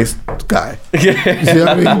 ring this guy. You see what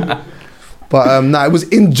I mean? But no, it was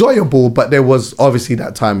enjoyable, but there was obviously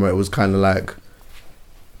that time where it was kind of like,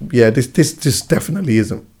 yeah, this just definitely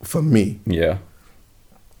isn't for me. Yeah.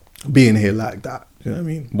 Being here like that. You know what I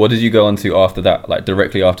mean? What did you go on to after that? Like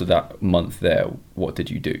directly after that month there, what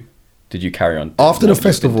did you do? Did you carry on? After the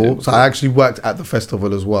festival, so I actually worked at the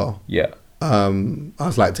festival as well. Yeah. I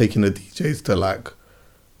was like taking the DJs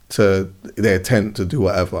to their tent to do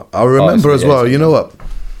whatever. I remember as well, you know what?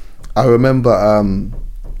 I remember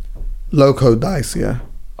Loco Dice, yeah.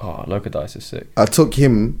 Oh, Loco Dice is sick. I took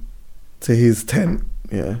him to his tent,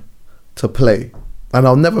 yeah, to play. And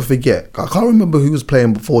I'll never forget, I can't remember who was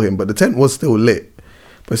playing before him, but the tent was still lit.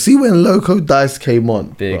 But see when Loco Dice came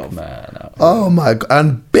on, big bruv, man. Oh my God,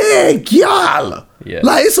 and big y'all. Yeah.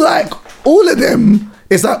 Like it's like all of them,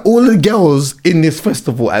 it's like all the girls in this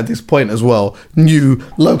festival at this point as well knew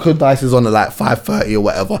Loco Dice is on at like 5:30 or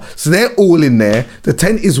whatever. So they're all in there. The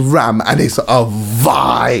tent is ram and it's a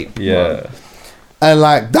vibe. Yeah. Bro. And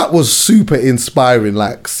like that was super inspiring,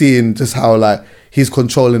 like seeing just how like he's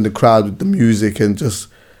controlling the crowd with the music and just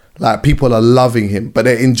like people are loving him, but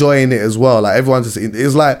they're enjoying it as well. Like everyone just,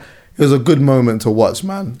 it's like, it was a good moment to watch,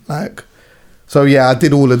 man. Like, so yeah, I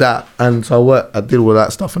did all of that. And so I did all of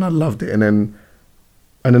that stuff and I loved it. And then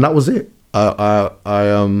that was it. I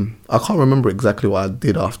can't remember exactly what I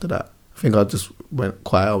did after that. I think I just went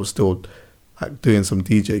quiet. I was still like doing some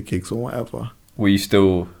DJ gigs or whatever. Were you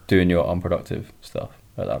still doing your unproductive stuff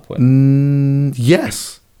at that point?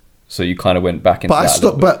 Yes. So you kind of went back into but that. I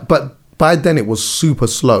stopped. But by then it was super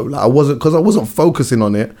slow. Like I wasn't focusing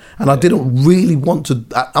on it, and I didn't really want to.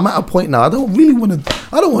 I'm at a point now. I don't want to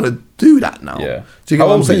do that now. Yeah. Do you get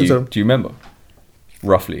what I'm saying? Do you remember?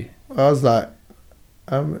 Roughly. I was like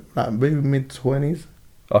maybe mid-20s.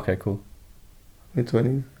 Okay, cool.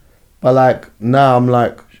 Mid-20s. But like now I'm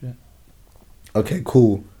like, shit. Okay,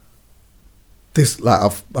 cool. This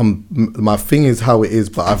like my thing is how it is,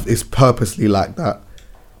 but it's purposely like that.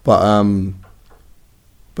 But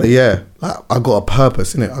yeah, like I got a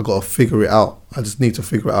purpose in it. I got to figure it out. I just need to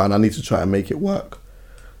figure it out, and I need to try and make it work.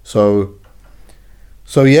 So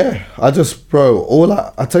yeah, I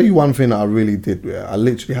tell you one thing that I really did. Yeah, I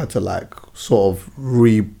literally had to like sort of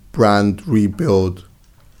rebrand, rebuild,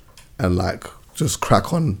 and like just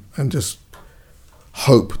crack on and just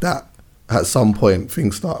hope that at some point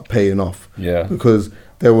things start paying off. Yeah. Because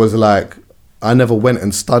there was like, I never went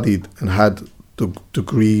and studied and had the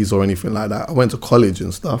degrees or anything like that. I went to college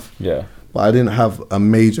and stuff. Yeah. But I didn't have a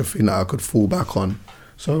major thing that I could fall back on.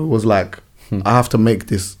 So it was like, I have to make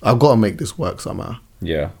this, I've got to make this work somehow.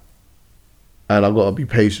 Yeah. And I've got to be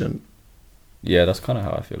patient. Yeah, that's kind of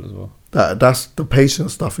how I feel as well. That's the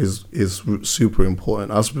patient stuff is super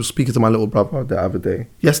important. I was speaking to my little brother the other day,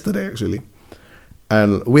 yesterday actually.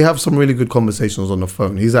 And we have some really good conversations on the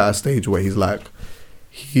phone. He's at a stage where he's like,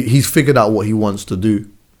 he's figured out what he wants to do,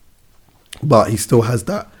 but he still has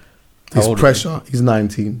this pressure. He's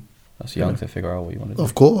 19. That's young to figure out what you want to do.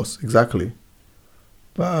 Of course, exactly.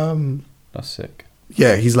 But that's sick.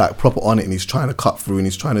 Yeah, he's like proper on it and he's trying to cut through and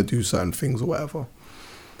he's trying to do certain things or whatever.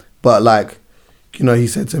 But like, you know, he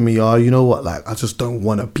said to me, oh, you know what, like, I just don't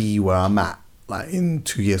want to be where I'm at. Like in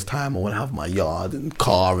 2 years' time, I want to have my yard and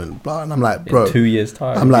car and blah. And I'm like, bro. In 2 years'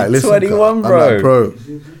 time? I'm like, listen, 21, bro. I'm like, bro.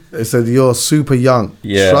 They said, you're super young.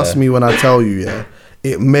 Yeah. Trust me when I tell you, yeah.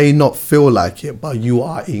 It may not feel like it, but you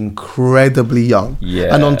are incredibly young.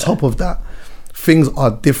 Yeah. And on top of that, things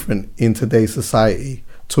are different in today's society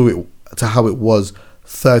to how it was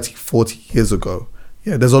 30, 40 years ago.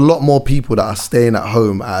 Yeah, there's a lot more people that are staying at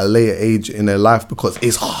home at a later age in their life because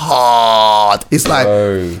it's hard. It's like,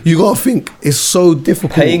 you got to think, it's so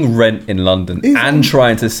difficult. Paying rent in London and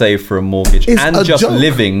trying to save for a mortgage and just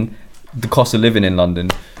living, the cost of living in London.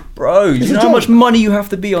 Bro, do you know how much money you have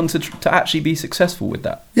to be on to actually be successful with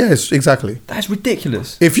that? Yes, exactly. That's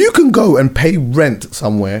ridiculous. If you can go and pay rent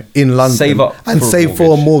somewhere in London save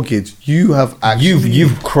for a mortgage, you have actually...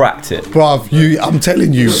 You've cracked it. Bruv, I'm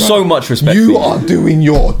telling you. So much respect You are doing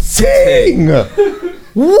your thing.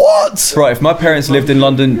 What? Right, if my parents lived in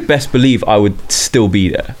London, best believe I would still be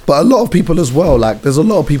there. But a lot of people as well, like there's a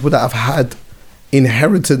lot of people that have had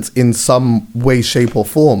inheritance in some way, shape or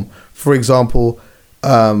form. For example...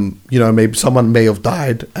 you know, maybe someone may have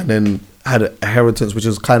died and then had an inheritance, which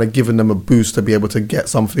has kind of given them a boost to be able to get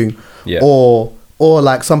something. Yeah. Or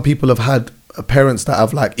like some people have had parents that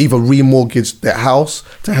have like either remortgaged their house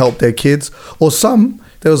to help their kids, or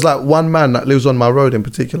there was like one man that lives on my road in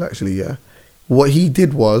particular, actually, yeah. What he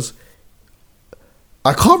did was,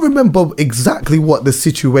 I can't remember exactly what the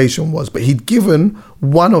situation was, but he'd given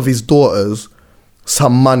one of his daughters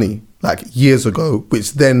some money like years ago,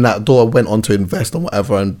 which then that daughter went on to invest and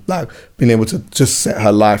whatever and like being able to just set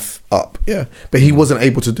her life up, yeah. But he wasn't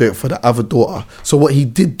able to do it for the other daughter. So what he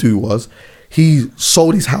did do was he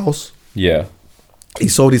sold his house. Yeah. He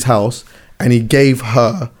sold his house and he gave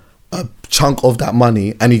her a chunk of that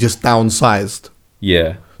money and he just downsized.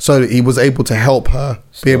 Yeah. So he was able to help her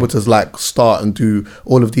be able to like start and do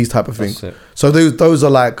all of these type of things. So those are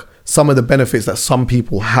like some of the benefits that some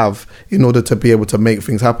people have in order to be able to make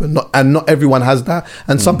things happen. Not everyone has that.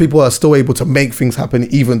 And some people are still able to make things happen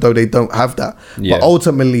even though they don't have that. Yeah. But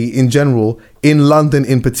ultimately, in general, in London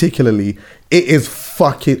in particularly, it is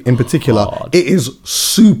fucking, in particular, hard. It is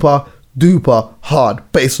super duper hard.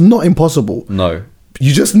 But it's not impossible. No.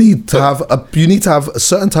 You just need to have a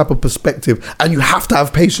certain type of perspective, and you have to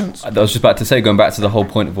have patience. I was just about to say, going back to the whole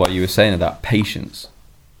point of what you were saying about patience,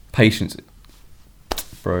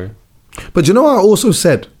 bro. But you know what I also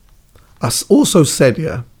said?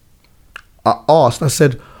 Yeah, I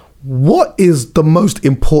said, what is the most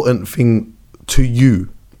important thing to you?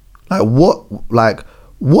 What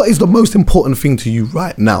is the most important thing to you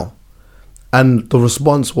right now? And the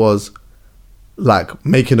response was like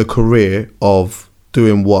making a career of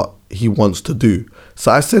doing what he wants to do.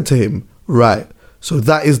 So I said to him, right, so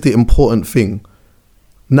that is the important thing.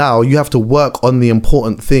 Now you have to work on the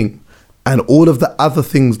important thing, and all of the other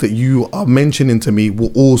things that you are mentioning to me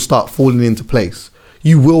will all start falling into place.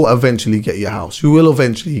 You will eventually get your house. You will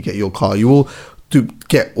eventually get your car. You will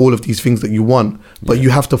get all of these things that you want, but you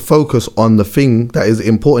have to focus on the thing that is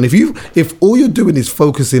important. If all you're doing is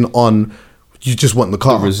focusing on, you just want the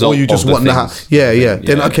car, or you just want the house.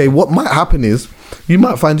 Then okay, what might happen is you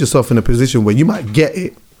might find yourself in a position where you might get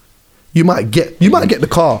it. You might get the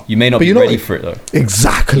car. You may not be ready for it though.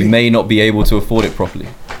 Exactly. You may not be able to afford it properly.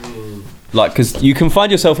 Like, because you can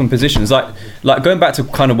find yourself in positions like going back to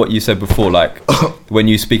kind of what you said before, like when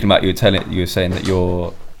you were speaking about, you were saying that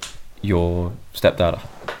your stepdad.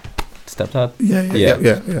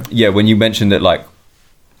 Yeah. When you mentioned that, like,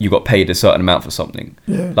 you got paid a certain amount for something,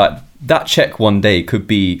 like that check one day could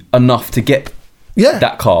be enough to get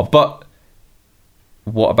that car, but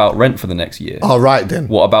what about rent for the next year? All right, then.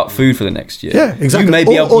 What about food for the next year? Yeah, exactly. You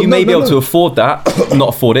may be able to afford that, not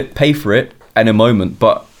afford it, pay for it in a moment,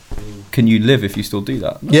 but can you live if you still do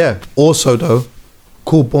that? Yeah. Also, though,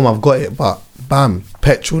 cool, boom, I've got it, but bam,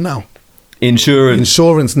 petrol now.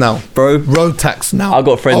 Insurance now. Bro. Road tax now. I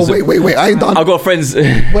got friends. Oh, wait, I ain't done. I got friends.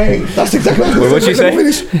 Wait, that's exactly what I was what'd you say?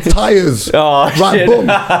 Finish. Tires. Oh, right, shit. boom.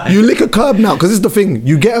 You lick a curb now, because this is the thing.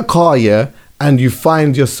 You get a car, and you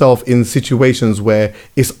find yourself in situations where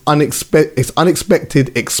it's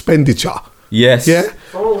unexpected expenditure. Yes. Yeah?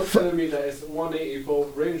 Someone was telling me that it's 180 for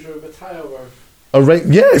Range Rover tyre worth.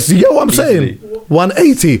 Yes, you get what I'm saying?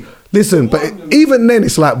 180. Listen, but even then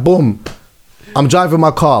it's like, boom, I'm driving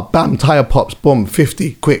my car, bam, tyre pops, boom,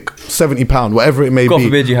 50, quick, £70, whatever it may be. God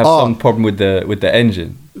forbid you have some problem with the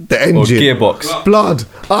engine. The engine. Or gearbox. Blood.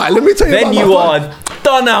 All right, let me tell you then you are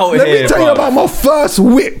done out here, Let me tell you about my first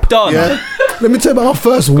whip. Done. Yeah? Let me tell you about my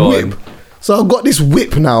first whip. So I've got this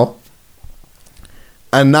whip now,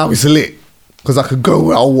 and now it's lit. Because I could go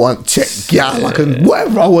where I want, check, I can,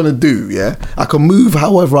 whatever I want to do, I can move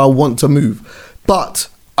however I want to move. But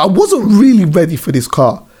I wasn't really ready for this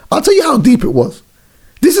car. I'll tell you how deep it was.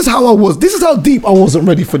 This is how deep I wasn't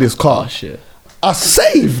ready for this car. Oh, shit. I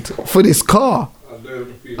saved for this car.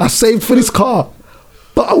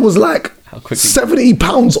 But I was like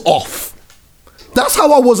 £70 off. That's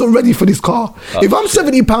how I wasn't ready for this car. If I'm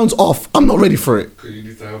 £70 off, I'm not ready for it. Because you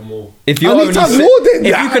need to have more. If you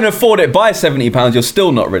can afford it by £70, you're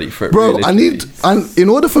still not ready for it. Bro, in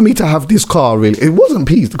order for me to have this car, really, it wasn't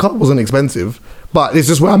peace. The car wasn't expensive, but it's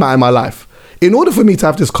just where I'm at in my life. In order for me to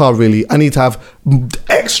have this car, really, I need to have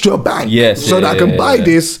extra bank so that I can buy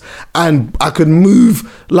this and I can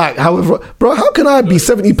move like however. Bro, how can I be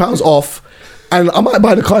 £70 off? And I might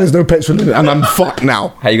buy the car, there's no petrol in it, and I'm fucked now.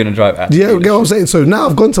 How are you going to drive that? Yeah, you get what I'm saying? So now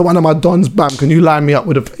I've gone to one of my dons, bam, can you line me up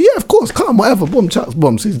with a... Yeah, of course, come, whatever, boom, chats,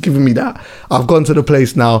 boom. So he's giving me that. I've gone to the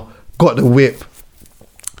place now, got the whip,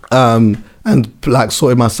 and like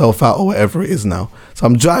sorted myself out or whatever it is now. So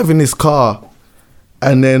I'm driving this car,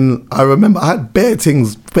 and then I remember I had bare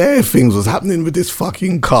things was happening with this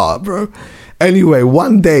fucking car, bro. Anyway,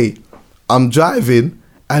 one day, I'm driving,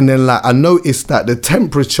 and then like I noticed that the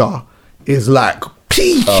temperature is like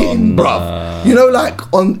peaking, bruv. You know, like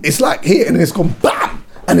it's like here and it's gone bam,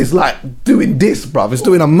 and it's like doing this, bruv. It's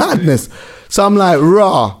doing a madness. So I'm like,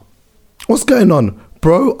 rah, what's going on,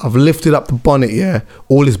 bro? I've lifted up the bonnet,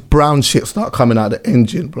 all this brown shit start coming out of the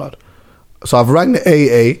engine, blood. So I've rang the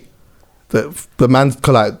AA. The man,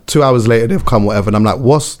 like 2 hours later, they've come, whatever, and I'm like,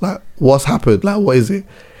 what's happened? Like, what is it?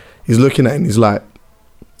 He's looking at it and he's like,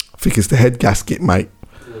 I think it's the head gasket, mate.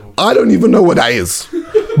 I don't even know what that is.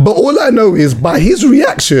 But all I know is by his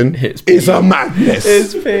reaction, it's a madness.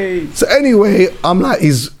 It's pain. So anyway, I'm like,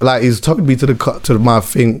 he's told me to my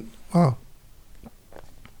thing. Wow.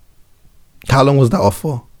 How long was that off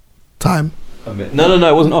for? Time? No,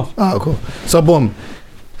 it wasn't off. Oh, cool. So boom.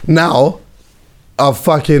 Now, I've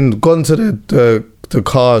fucking gone to the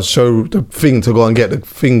car show the thing to go and get the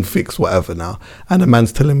thing fixed, whatever now. And the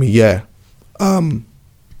man's telling me, yeah,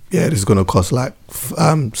 this is going to cost like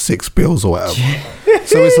 6 bills or whatever.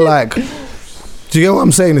 So it's like, do you get what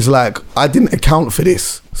I'm saying? It's like, I didn't account for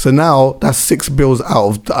this. So now that's 6 bills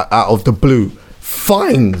out of the blue.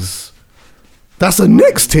 Fines. That's the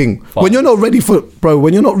next thing. Fine. When you're not ready for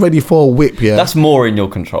a whip, yeah. That's more in your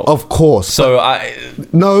control. Of course. So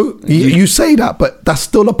you say that, but that's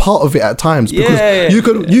still a part of it at times. Because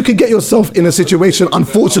you could get yourself in a situation,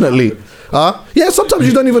 unfortunately. Sometimes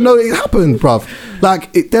you don't even know it happened, bruv. Like,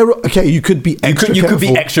 you could be extra You could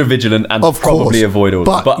be extra vigilant and probably avoid all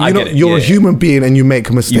that. But I get it. You're a human being and you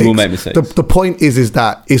make mistakes. You will make mistakes. The point is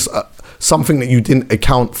that it's something that you didn't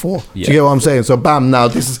account for. Do you get what I'm saying? So bam, now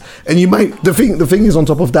this is, and you might, the thing is on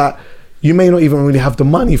top of that, you may not even really have the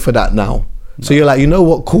money for that now. No. So you're like, you know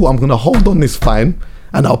what, cool, I'm gonna hold on this fine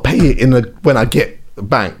and I'll pay it when I get the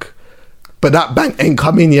bank. But that bank ain't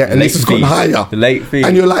come in yet and this has gone higher. The late fee.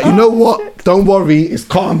 And you're like, you know what, don't worry, it's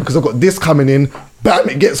calm because I've got this coming in. Bam,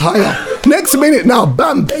 it gets higher. Next minute now,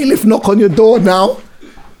 bam, bailiff knock on your door now.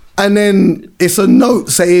 And then it's a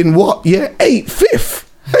note saying what? Yeah, 8/5.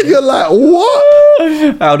 And you're like,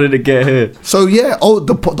 what? How did it get here? So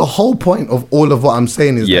the whole point of all of what I'm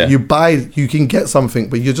saying is that you can get something,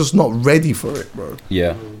 but you're just not ready for it, bro.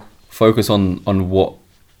 Yeah. Focus on what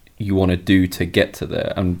you want to do to get to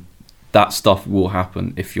there. And that stuff will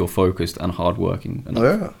happen if you're focused and hardworking enough.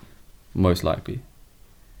 Yeah. Most likely.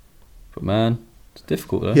 But man, it's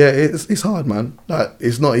difficult though. Yeah, it's hard, man. Like,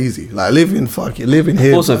 it's not easy. Like, living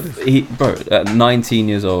here. Also, at 19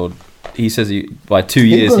 years old, he says by 2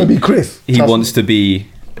 years he's gonna be Chris. He wants to be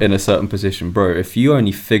in a certain position, bro. If you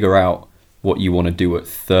only figure out what you want to do at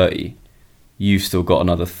 30, you've still got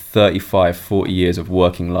another 35, 40 years of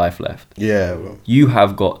working life left. Yeah, bro. You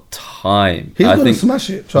have got time. He's gonna smash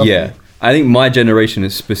it. Trust me. I think my generation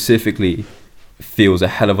is specifically feels a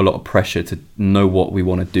hell of a lot of pressure to know what we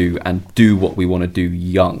want to do and do what we want to do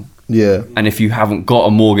young. Yeah. And if you haven't got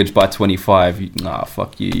a mortgage by 25,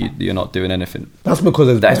 fuck you. You're not doing anything. That's because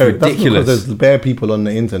ridiculous. That's because there's bare people on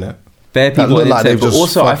the internet. Bare people on the internet. But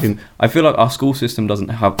also, I feel like our school system doesn't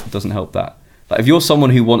help that. Like, if you're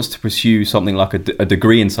someone who wants to pursue something like a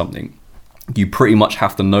degree in something, you pretty much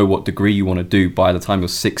have to know what degree you want to do by the time you're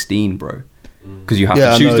 16, bro. Because you have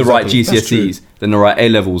to choose the right GCSEs, then the right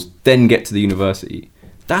A-levels, then get to the university.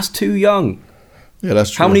 That's too young. Yeah,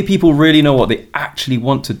 that's true. How many people really know what they actually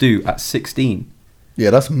want to do at 16?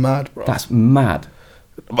 Yeah, that's mad, bro. That's mad.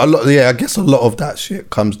 I guess a lot of that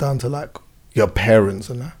shit comes down to like your parents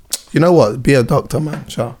and that. You know what? Be a doctor, man.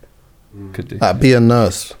 Sure. Could do. Like, be a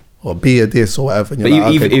nurse or be a this or whatever. But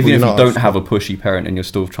even if you don't have a pushy parent and you're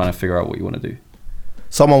still trying to figure out what you want to do,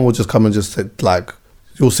 someone will just come and just say, like,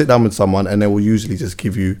 you'll sit down with someone and they will usually just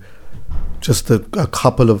give you just a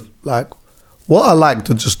couple of like. What I like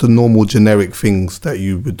just the normal generic things that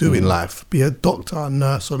you would do in life. Be a doctor, a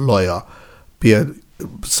nurse, a lawyer. You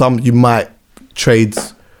might a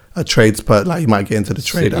tradespert, like you might get into the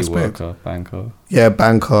trade aspect. Worker, banker. Yeah,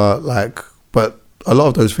 banker, like, but a lot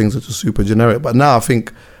of those things are just super generic. But now I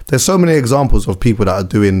think there's so many examples of people that are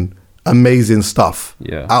doing amazing stuff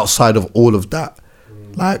outside of all of that.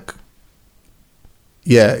 Like,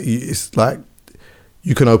 it's like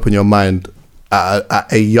you can open your mind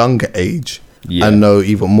at a younger age. Yeah. And know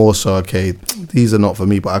even more so, okay, these are not for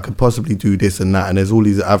me, but I could possibly do this and that. And there's all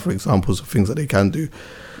these other examples of things that they can do.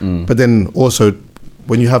 But then also,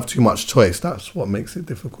 when you have too much choice, that's what makes it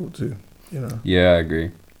difficult too, you know? Yeah, I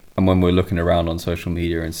agree. And when we're looking around on social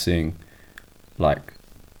media and seeing, like,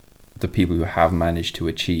 the people who have managed to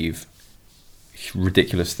achieve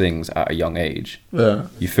ridiculous things at a young age,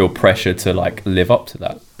 you feel pressure to, like, live up to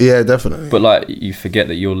that. Yeah, definitely. But, like, you forget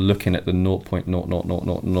that you're looking at the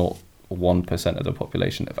 0.00001% of the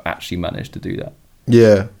population that have actually managed to do that.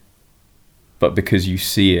 Yeah. But because you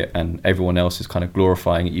see it and everyone else is kind of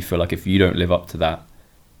glorifying it, you feel like if you don't live up to that,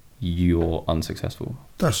 you're unsuccessful.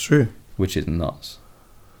 That's true. Which is nuts.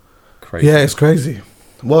 Crazy. Yeah, it's crazy.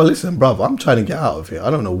 Well, listen, bruv, I'm trying to get out of here. I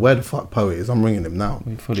don't know where the fuck Poet is. I'm ringing him now.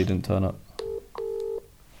 He fully didn't turn up.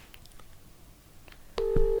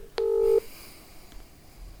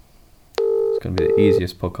 It's going to be the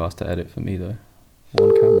easiest podcast to edit for me, though.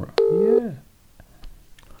 One camera. Yeah.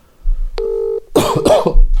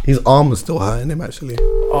 His arm was still hurting him, actually.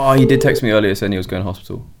 Oh, he did text me earlier saying he was going to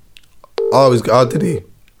hospital. Oh, did he?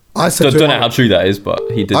 I said, don't know how true that is, but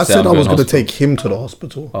he did. I said I was going to take him to the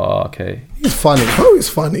hospital. Oh, okay. He's funny. Oh, he's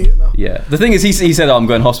funny, you know. Yeah. The thing is, he said, I'm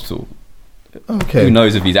going to hospital. Okay. Who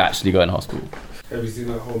knows if he's actually going to hospital? Have you seen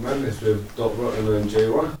that whole madness with Doc Rotten and Jay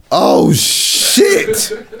Rock? Oh,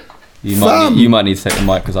 shit! You might need to take the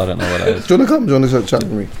mic because I don't know what that is. Do you want to come? Do you want to chat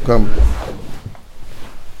with me? Come.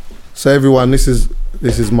 So everyone, this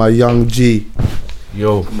is my young G.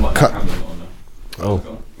 Yo.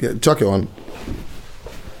 Yeah, chuck it on.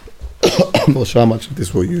 I'm not sure how much of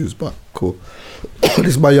this we'll use, but cool. This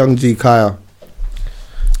is my young G, Kaya.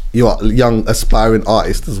 You're a young aspiring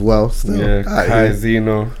artist as well. Still. Yeah, Kai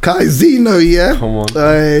Zeno. Kai Zeno, yeah. Come on.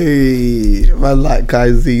 Hey, I like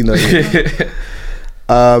Kai Zeno. Yeah.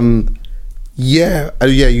 Yeah,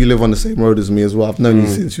 you live on the same road as me as well. I've known you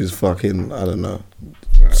since you was fucking, I don't know,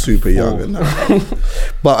 super young and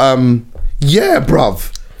that. But yeah,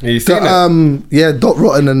 bruv. You seen it? Yeah, Dot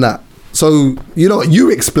Rotten and that. So you know what? You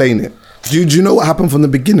explain it. Do you know what happened from the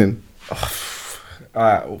beginning?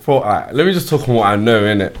 Alright, let me just talk on what I know,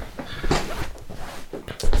 innit?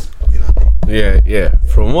 Yeah.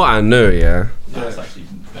 From what I know, yeah. No, it's actually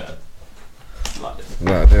better.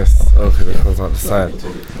 Like this. Okay, that comes out the side.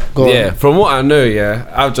 Yeah, from what I know,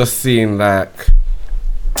 yeah, I've just seen like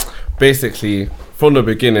basically from the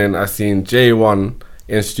beginning I seen J1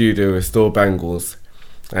 in studio with Still Bangles,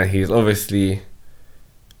 and he's obviously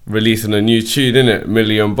releasing a new tune, innit? $1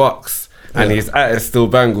 million. And he's at his Still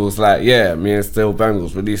Bangles, like, yeah, me and Still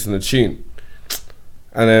Bangles releasing a tune.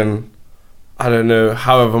 And then I don't know,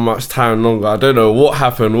 however much time longer, I don't know what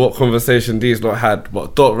happened, what conversation these lot had,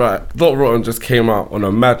 but Dot Rotten just came out on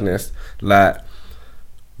a madness, like,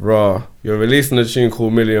 raw, you're releasing a tune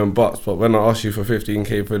called $1 million, but when I ask you for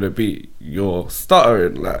 15k for the beat, you're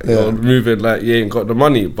stuttering, like, you're moving like you ain't got the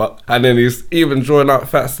money. And then he's even drawing out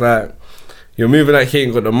facts like, you're moving like he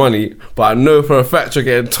ain't got the money, but I know for a fact you're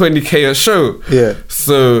getting 20k a show. Yeah.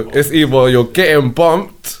 So it's either you're getting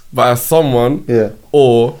bumped by someone,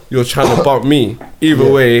 or you're trying to bump me.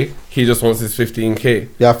 Either way, he just wants his 15k.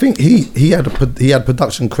 Yeah, I think he had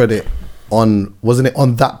production credit on, wasn't it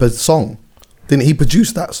on that song? Didn't he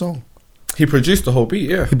produce that song? He produced the whole beat,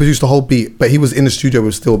 yeah. He produced the whole beat, but he was in the studio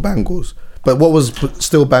with Still Bangles. But what was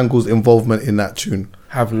Still Bangles' involvement in that tune?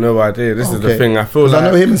 Have no idea. This is the thing. I feel like I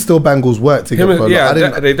know him and Still Bangles work together.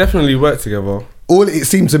 They definitely work together. All it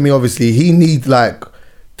seemed to me, obviously, he need like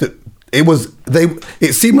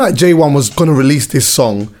it seemed like J1 was gonna release this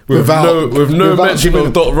song without mention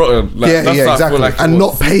of Dot Rotten. Like, exactly, like and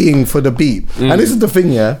not paying for the beat. And this is the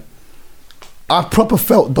thing, yeah. I proper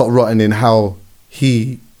felt Dot Rotten in how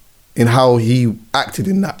he acted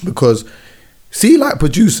in that, because see, like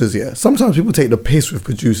producers, yeah, sometimes people take the piss with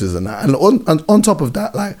producers and that, and on top of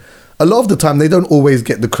that, like a lot of the time they don't always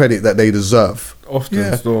get the credit that they deserve.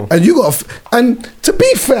 Often, so. And you got, and to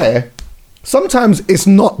be fair, sometimes it's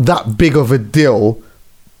not that big of a deal,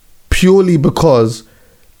 purely because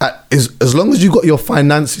as long as you got your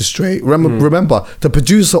finances straight. Remember, the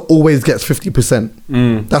producer always gets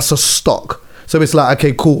 50%. That's a stock. So it's like,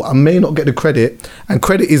 okay, cool, I may not get the credit, and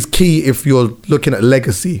credit is key if you're looking at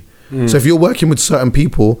legacy. So if you're working with certain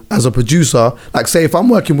people as a producer, like say if I'm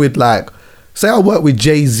working with say I work with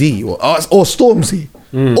Jay-Z or Stormzy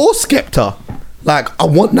or Skepta, like I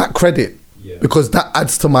want that credit because that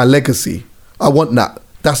adds to my legacy. I want that.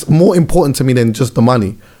 That's more important to me than just the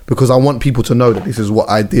money, because I want people to know that this is what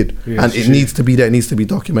I did, and it needs to be there, it needs to be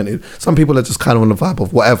documented. Some people are just kind of on the vibe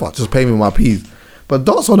of whatever, just pay me my peas. But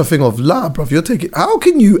that's on the thing of, bruv, you're taking, how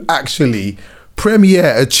can you actually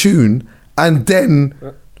premiere a tune and then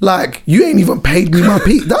like you ain't even paid me my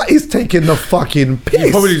piece? That is taking the fucking piss.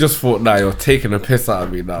 You probably just thought, nah, you're taking a piss out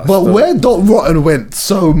of me now. But where Dot Rotten went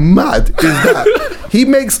so mad is that he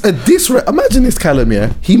makes a diss imagine this, Callum,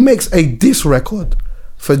 yeah? He makes a diss record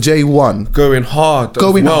for J1. Going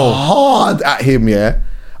hard at him, yeah?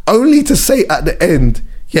 Only to say at the end,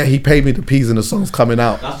 yeah, he paid me the peas and the song's coming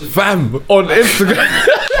out. Fam, on Instagram.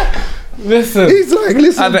 Listen. He's like,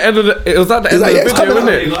 listen. At the end of it was at the end of the video, isn't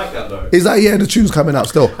it? Like that, though. He's like, yeah, the tune's coming out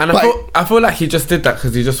still. And I feel like he just did that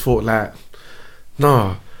because he just thought like,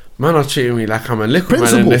 nah, man are treating me like I'm a liquor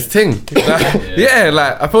man in this thing. Like,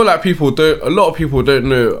 like I feel like a lot of people don't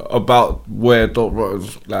know about where Dot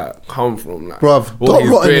Rotten's like come from. Like, bruv,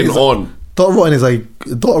 Dot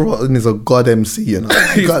Rotten is a god MC, you know.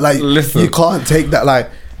 Listen. You can't take that, like,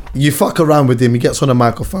 you fuck around with him, he gets on a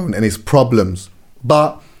microphone and it's problems.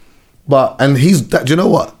 But and he's that, do you know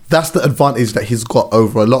what? That's the advantage that he's got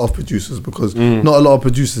over a lot of producers, because not a lot of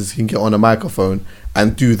producers can get on a microphone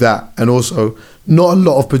and do that. And also, not a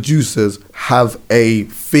lot of producers have a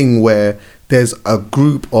thing where there's a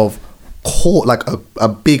group of core, like a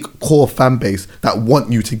big core fan base that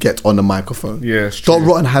want you to get on the microphone. Yeah, Dot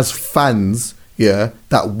Rotten has fans,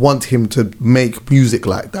 that want him to make music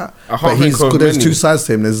like that. But there's two sides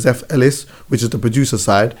to him. There's Zeph Ellis, which is the producer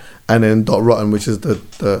side, and then Dot Rotten, which is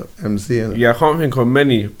the MC. Yeah, I can't think of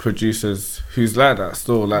many producers who's like that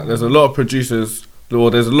still. Like, there's a lot of producers,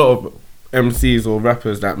 or there's a lot of MCs or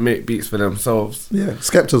rappers that make beats for themselves. Yeah,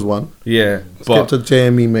 Skepta's one. Yeah, Skepta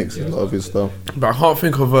JME makes a lot of his stuff. But I can't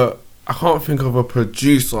think of a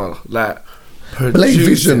producer like Blade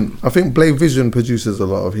Vision. I think Blade Vision produces a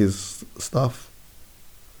lot of his stuff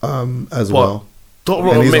as well. Dot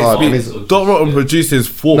Rotten makes beats. Dot Rotten produces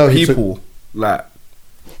for people. Like,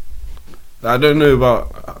 I don't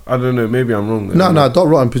know. Maybe I'm wrong. No. Dot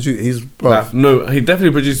Rotten produces. No, he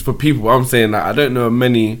definitely produces for people. I'm saying that I don't know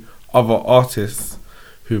many other artists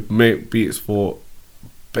who make beats for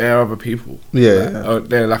bare other people. Yeah,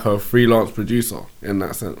 they're like a freelance producer in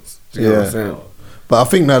that sense. Do you know what I'm saying? But I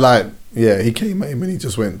think that, like, he came at him and he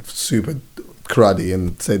just went super cruddy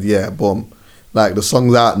and said, boom, like, the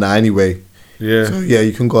song's out now anyway. Yeah. So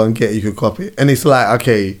you can go and get it, you can copy it. And it's like,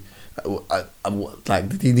 okay, like,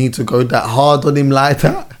 did he need to go that hard on him like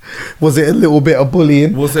that? Was it a little bit of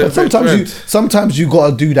bullying? Was it? But sometimes you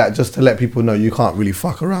gotta do that just to let people know you can't really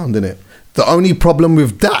fuck around in it. The only problem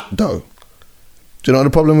with that, though, do you know what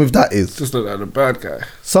the problem with that is? Just look like the bad guy.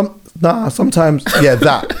 Sometimes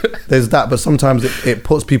that there's that, but sometimes it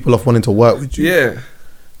puts people off wanting to work with you. Yeah.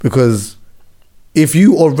 Because if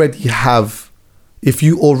you already have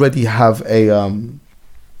a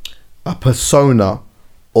persona,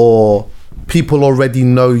 or people already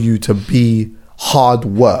know you to be hard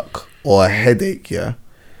work or a headache,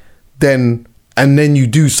 then you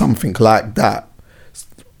do something like that,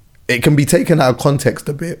 it can be taken out of context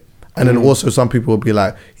a bit. And then also some people will be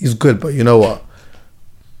like, he's good, but you know what?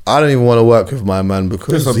 I don't even want to work with my man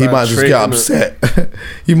because he might just get upset.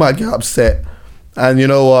 He might get upset. And you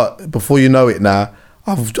know what? Before you know it now,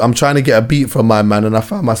 I'm trying to get a beat from my man and I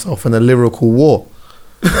found myself in a lyrical war.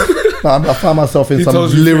 I found myself in some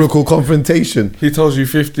lyrical confrontation. He tells you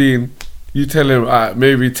 15, you tell him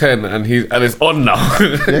maybe 10, and it's on now.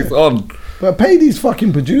 It's on. But pay these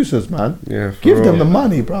fucking producers, man. Yeah, give them the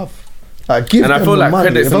money, bruv. Like, give them the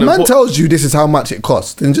money. If a man tells you this is how much it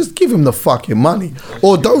costs, then just give him the fucking money,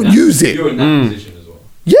 or don't use it. You're in that position as well.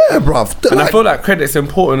 Yeah, bruv. And I feel like credit's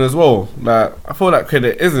important as well. Like, I feel like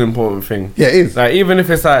credit is an important thing. Yeah, it is. Like, even if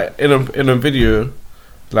it's like in a video,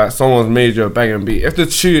 like someone's made you a banging beat. If the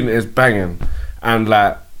tune is banging, and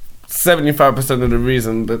like 75% of the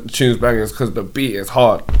reason that the tune's banging is because the beat is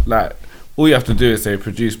hard. Like, all you have to do is say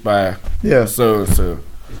produced by so and so.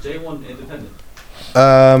 Is J1 independent?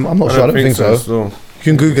 I'm not sure. I don't think so. You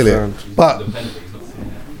can Google it, but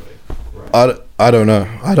I don't know.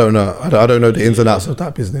 I don't know the ins and outs of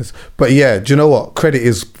that business. But yeah, do you know what? Credit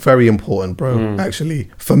is very important, bro. Actually,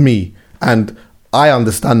 for me, and I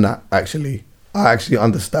understand that. I actually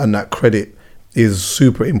understand that credit is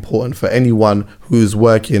super important for anyone who's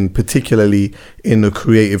working, particularly in the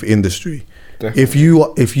creative industry. Definitely.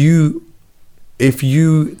 If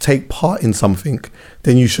you take part in something,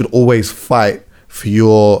 then you should always fight for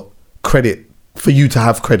your credit, for you to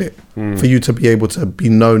have credit, for you to be able to be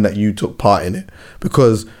known that you took part in it.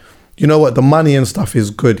 Because you know what, the money and stuff is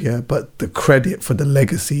good, but the credit for the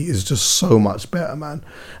legacy is just so much better, man.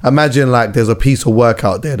 Imagine like there's a piece of work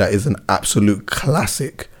out there that is an absolute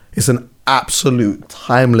classic. It's an absolute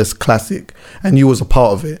timeless classic, and you was a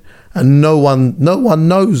part of it, and no one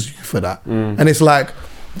knows you for that. And it's like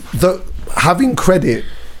having credit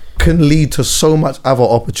can lead to so much other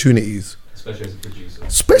opportunities.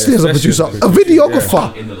 Especially as a producer, a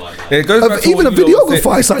videographer. It goes back to even a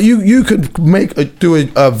videographer. It's like you could do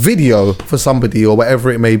a video for somebody or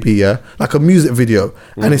whatever it may be, like a music video,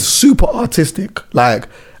 and it's super artistic, like,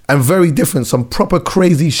 and very different, some proper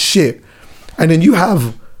crazy shit, and then you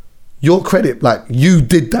have your credit, like, you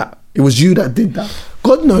did that. It was you that did that.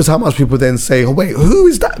 God knows how much people then say, "Oh wait, who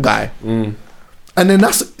is that guy?" And then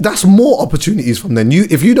that's more opportunities from then.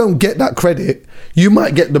 If you don't get that credit, you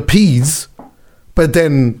might get the P's. But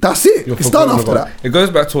then that's it. It's done after that. It goes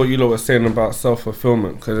back to what you lot were saying about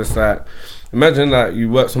self-fulfillment, because it's like, imagine like you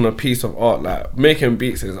worked on a piece of art. Like, making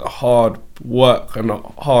beats is a hard work and a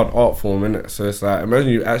hard art form, innit? So it's like, imagine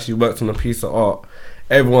you actually worked on a piece of art.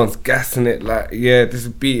 Everyone's gassing it like, yeah, this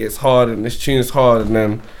beat is hard and this tune's hard, and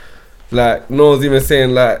then like no one's even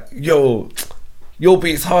saying like, yo, your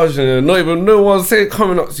beat's hard, and no one's saying,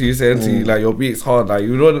 coming up to you saying to you like, your beat's hard. Like,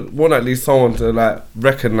 you want at least someone to like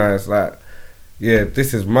recognize like, yeah,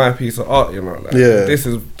 this is my piece of art, you know. Like,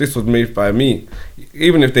 this was made by me.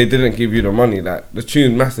 Even if they didn't give you the money, like the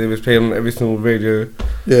tune's massive, it's played on every single radio.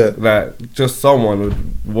 Yeah, like just someone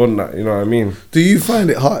would want that, you know what I mean? Do you find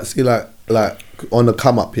it hard? See, like on the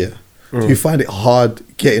come up here, Do you find it hard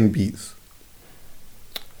getting beats?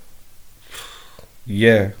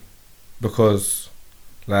 Yeah, because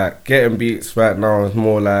like getting beats right now is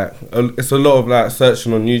more like it's a lot of like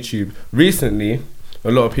searching on YouTube. Recently,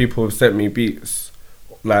 a lot of people have sent me beats,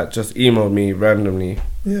 like just emailed me randomly,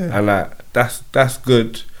 and like that's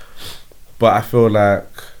good. But I feel like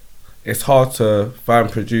it's hard to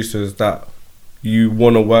find producers that you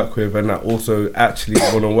want to work with and that also actually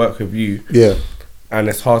want to work with you. Yeah, and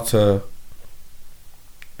it's hard to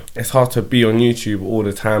be on YouTube all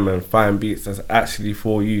the time and find beats that's actually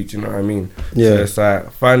for you. Do you know what I mean? Yeah. So it's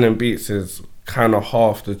like finding beats is kind of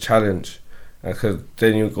half the challenge, because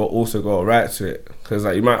then you also got to write to it. Because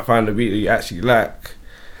like you might find a beat that you actually like,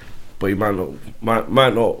 but you might not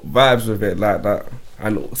vibes with it like that.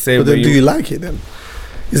 And say, but then do you like it then?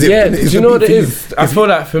 Do you know what it is? I feel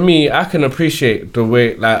like for me, I can appreciate the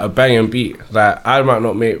way like a banging beat. Like I might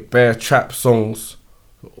not make bare trap songs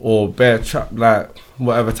or bare trap like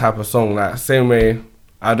whatever type of song. Like same way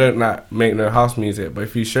I don't like make no house music, but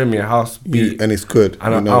if you show me a house beat and it's good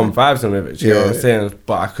and I'm vibing with it, do you know what I'm saying?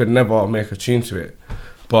 But I could never make a tune to it.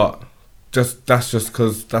 But that's just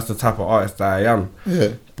because that's the type of artist that I am.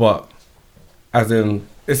 Yeah. But as in,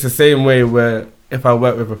 it's the same way where if I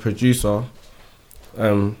work with a producer,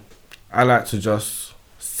 I like to just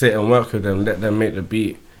sit and work with them, let them make the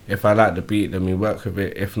beat. If I like the beat, then we work with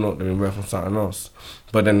it. If not, then we work on something else.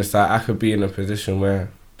 But then it's like I could be in a position where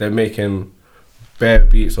they're making bare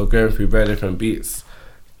beats or going through bare different beats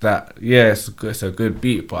that, it's a good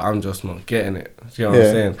beat, but I'm just not getting it. Do you know what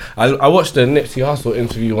I'm saying? I watched the Nipsey Hussle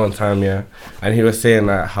interview one time, and he was saying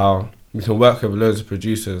like how you can work with loads of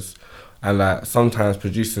producers, and like sometimes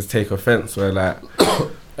producers take offense where like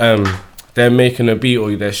they're making a beat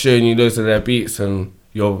or they're showing you loads of their beats and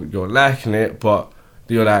you're liking it, but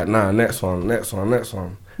you're like, nah, next one. And it's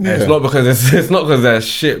not because they're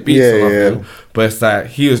shit beats or nothing, but it's like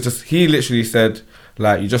he literally said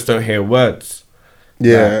like you just don't hear words.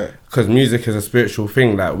 Yeah. Because music is a spiritual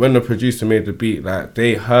thing. Like when the producer made the beat, like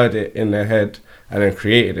they heard it in their head and then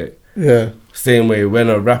created it. Yeah. Same way when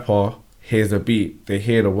a rapper hears a beat, they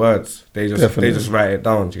hear the words. They just write it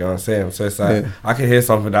down. Do you know what I'm saying? So it's like I can hear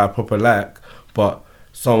something that I proper like, but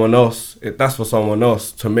someone else, that's for someone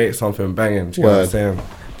else to make something banging. Do you know what I'm saying?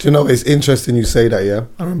 Do you know, it's interesting you say that, yeah?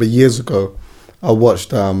 I remember years ago, I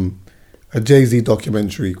watched a Jay-Z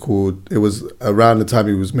documentary it was around the time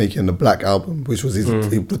he was making the Black Album, which was his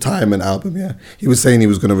retirement album, yeah? He was saying he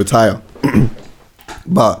was going to retire.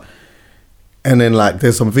 And then like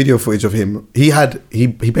there's some video footage of him. He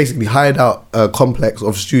basically hired out a complex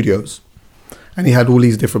of studios, and he had all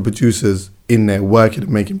these different producers in there working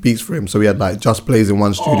and making beats for him. So he had like Just Blaze in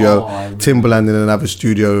one studio, Timbaland in another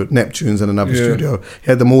studio, Neptunes in another studio. He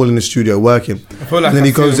had them all in the studio working. I feel like and then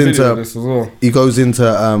he goes into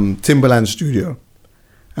Timbaland's studio,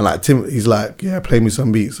 and like he's like, play me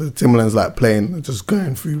some beats. So Timbaland's like playing, just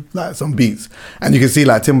going through like some beats, and you can see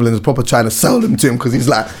like Timbaland's proper trying to sell them to him because he's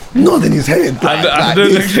like nodding his head,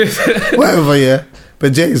 whatever, yeah.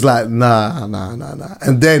 But Jay's like, nah.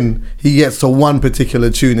 And then he gets to one particular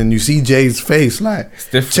tune and you see Jay's face like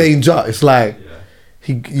change up. It's like,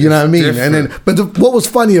 you know what I mean? Different. And then, but what was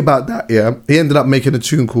funny about that, he ended up making a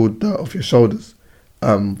tune called Dirt Off Your Shoulders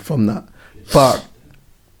from that.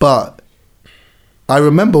 But I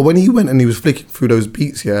remember when he went and he was flicking through those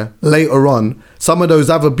beats, later on, some of those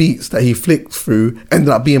other beats that he flicked through ended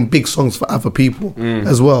up being big songs for other people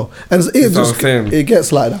as well. And it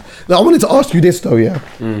gets like that. Now, I wanted to ask you this though,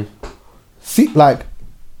 See, like,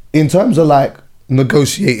 in terms of like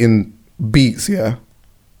negotiating beats,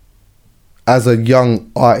 as a young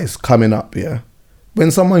artist coming up,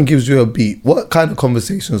 when someone gives you a beat, what kind of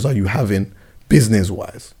conversations are you having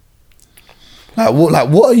business-wise? Like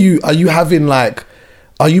what are you having like...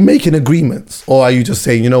 Are you making agreements, or are you just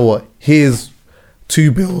saying, you know what, here's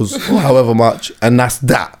 2 bills or however much, and that's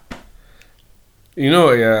that? You know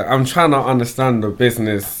what, I'm trying to understand the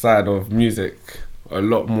business side of music a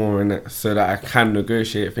lot more in it, so that I can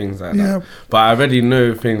negotiate things like that. But I already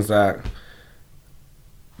know things like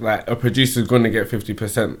a producer's going to get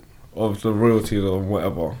 50% of the royalties or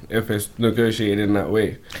whatever if it's negotiated in that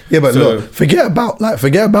way. Yeah, but look, forget about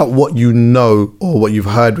what you know or what you've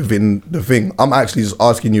heard within the thing. I'm actually just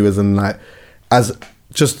asking you as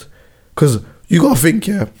just because you gotta think,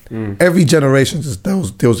 every generation just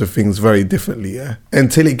deals with things very differently,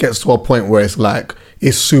 until it gets to a point where it's like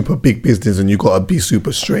it's super big business and you gotta be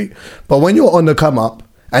super straight. But when you're on the come up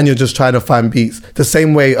and you're just trying to find beats, the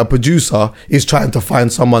same way a producer is trying to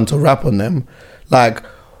find someone to rap on them,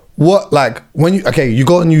 when you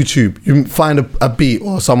go on YouTube, you find a beat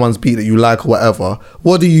or someone's beat that you like or whatever,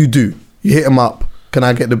 what do? You hit them up Can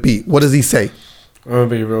I get the beat? What does he say? I'm gonna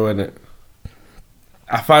be real in it.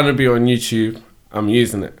 I found a beat on YouTube. I'm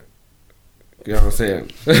using it. You know what I'm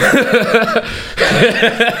saying?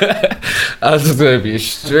 I was just gonna be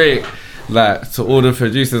straight. Like, to all the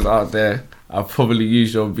producers out there, I'll probably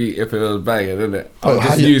use your beat if it was banging, innit? I'll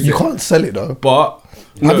just use it. You can't sell it though. But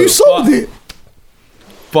have you sold it?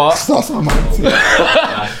 But I'm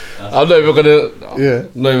not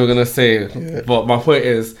even gonna say it. Yeah. But my point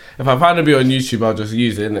is, if I find a beat on YouTube, I'll just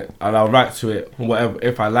use it, innit? And I'll write to it, whatever,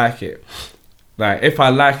 if I like it. Like, if I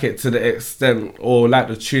like it to the extent, or like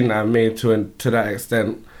the tune that I made to that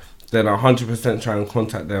extent, then I'll 100% try and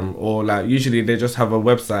contact them. Or like, usually they just have a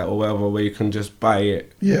website or whatever where you can just buy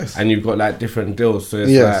it. Yes. And you've got like different deals. So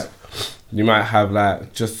it's like, you might have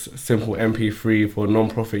like just simple MP3 for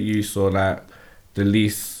non-profit use, or like the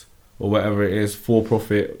lease or whatever it is for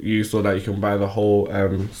profit use, so that you can buy the whole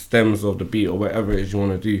stems of the beat or whatever it is you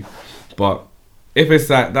want to do. But if it's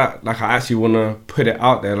like that, like I actually want to put it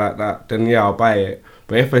out there like that, then yeah, I'll buy it.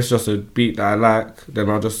 But if it's just a beat that I like, then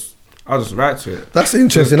I'll just write to it. That's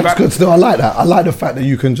interesting. That's good. Still, I like that. I like the fact that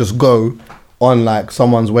you can just go on like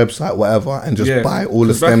someone's website, whatever, and just buy all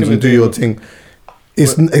the stems and do your thing.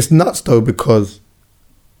 It's nuts though, because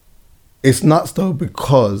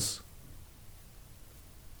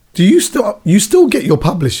do you still get your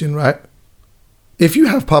publishing, right? If you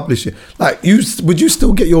have publishing, like would you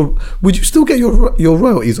still get your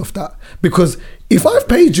royalties off that? Because if I've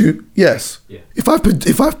paid you, yes. Yeah. If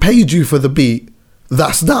I've paid you for the beat,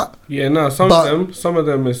 that's that. Yeah, no. Some of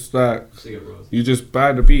them is like you just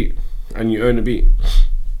buy the beat and you own the beat,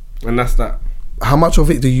 and that's that. How much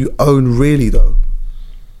of it do you own really though?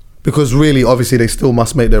 Because really, obviously, they still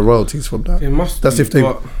must make their royalties from that. They must. That's if they.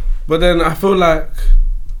 But then I feel like.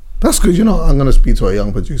 That's good. You know, I'm going to speak to a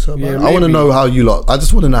young producer. Yeah, I want to know how you lot. I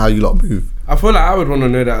just want to know how you lot move. I feel like I would want to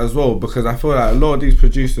know that as well, because I feel like a lot of these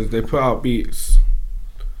producers, they put out beats,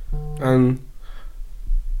 and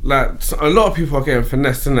like a lot of people are getting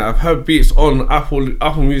finessed in it. I've heard beats on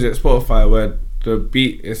Apple Music, Spotify, where the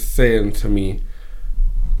beat is saying to me,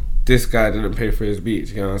 "This guy didn't pay for his beat."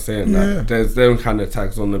 You know what I'm saying? Yeah. Like, there's them kind of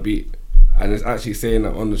tags on the beat, and it's actually saying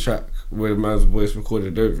that on the track with man's voice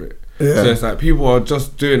recorded over it. Yeah. So it's like people are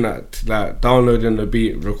just doing that, like downloading the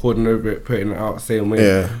beat, recording over it, putting it out same way.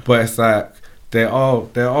 Yeah. But it's like there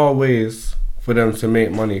are ways for them to make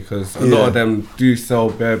money, because a lot of them do sell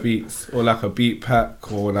bare beats or like a beat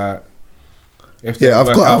pack or like. I've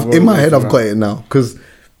got it now, because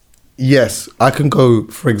yes, I can go.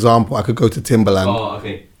 For example, I could go to Timberland. Oh,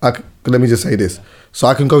 okay. Let me just say this. So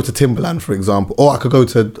I can go to Timberland, for example, or I could go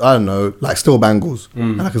to, I don't know, like Still Bangles,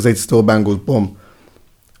 and I could say to Still Bangles, boom,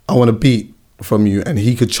 I want a beat from you, and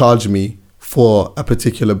he could charge me for a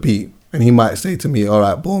particular beat, and he might say to me, all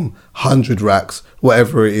right, boom, 100 racks,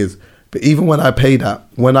 whatever it is. But even when I pay that,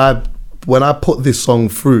 when I put this song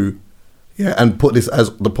through, and put this as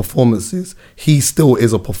the performances, he still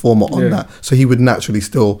is a performer on that, so he would naturally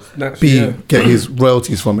still get his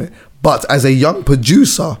royalties from it. But as a young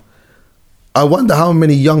producer, I wonder how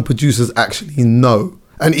many young producers actually know,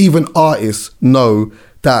 and even artists know,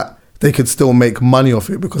 that they could still make money off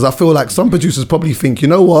it. Because I feel like some producers probably think, you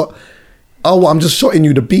know what? Oh, well, I'm just shotting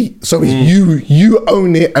you the beat, so you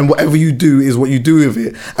own it, and whatever you do is what you do with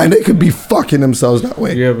it, and they could be fucking themselves that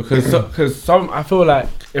way. Yeah, because I feel like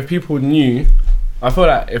if people knew, I feel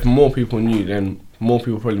like if more people knew, then more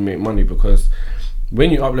people probably make money. Because when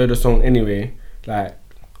you upload a song anyway, like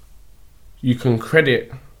you can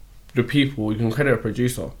credit the people, you can credit a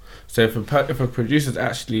producer. So if a producer's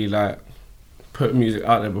actually like put music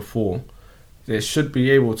out there before, they should be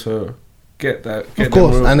able to get that. Of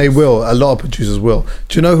course, and they will. A lot of producers will.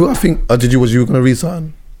 Do you know who I think? Was you going to read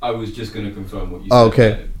something? I was just going to confirm what you said.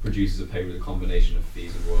 Okay. Producers are paid with a combination of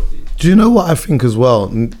fees and royalties. Do you know what I think as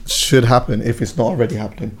well should happen if it's not already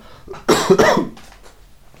happening?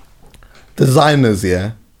 Designers,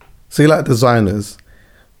 yeah. See, like designers,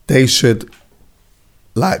 they should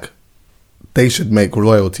make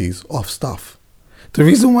royalties off stuff. The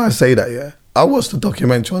reason why I say that, yeah, I watched a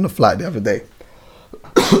documentary on the flight the other day.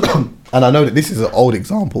 And I know that this is an old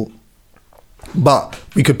example, but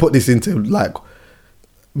we could put this into like,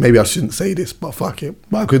 maybe I shouldn't say this, but fuck it.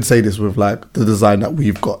 But I could say this with like the design that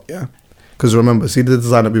we've got, yeah? Because remember, see the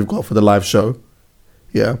design that we've got for the live show,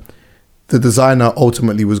 yeah? The designer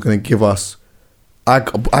ultimately was going to give us, I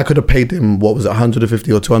could have paid him, what was it,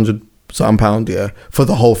 150 or 200 something pound, yeah, for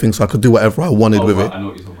the whole thing, so I could do whatever I wanted with it. I know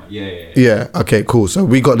what you're talking about. Yeah, okay, cool. So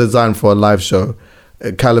we got designed for a live show.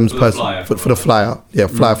 Callum's person for the flyer. Yeah,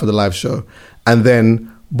 flyer for the live show. And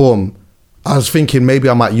then, boom, I was thinking maybe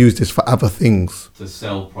I might use this for other things. To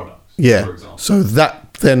sell products, yeah. for example. So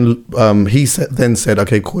that then he said,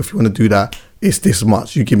 okay, cool. If you want to do that, it's this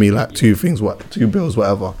much. You give me like 2 bills,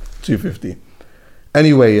 whatever, $250.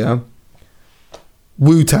 Anyway, yeah.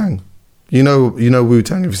 Wu-Tang. You know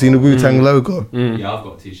Wu-Tang. Have you seen the Wu-Tang logo? Yeah, I've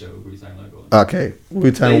got a t-shirt with Wu-Tang logo on. Okay,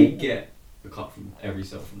 Wu-Tang. They get the cut from every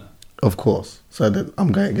sale from that. Of course. So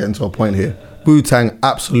I'm going to get into a point here. Wu-Tang,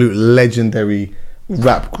 absolute legendary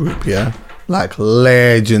rap group, yeah? Like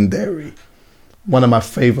legendary. One of my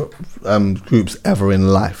favorite groups ever in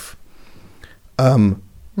life.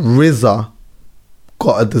 RZA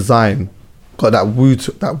got a design, got that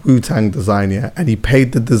Wu-Tang design, yeah? And he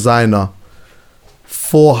paid the designer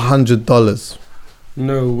 $400.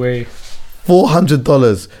 No way.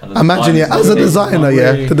 $400. Imagine, yeah, as a designer,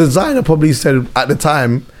 yeah, the designer probably said at the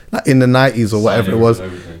time, like in the 90s or whatever it was,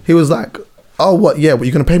 he was like, oh, what, yeah, but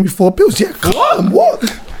you're going to pay me $4 bills? Yeah, come on, what?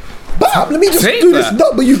 Bam, let me just do this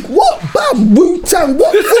W. What? Bam, Wu-Tang,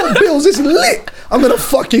 what? $4 bills, it's lit. I'm going to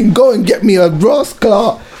fucking go and get me a Ross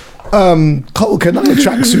Clark Cole Canal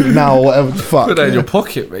tracksuit now or whatever the fuck. Put that in your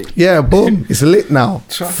pocket, mate. Yeah, boom, it's lit now.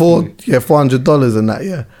 $400 and that,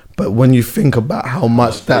 yeah. But when you think about how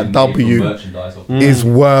much that W is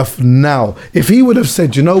worth now, if he would have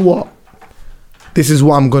said, you know what, this is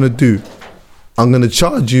what I'm gonna do. I'm gonna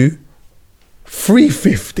charge you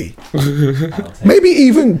 $350, maybe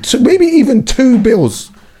even 2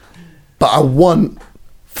 bills, but I want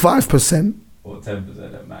 5% or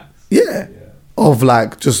 10% at max. Yeah, of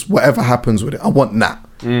like just whatever happens with it. I want that.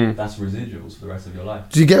 That's residuals for the rest of your life.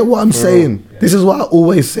 Do you get what I'm saying? Yeah. This is what I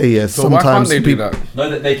always say. Yes, so sometimes why can't they do that?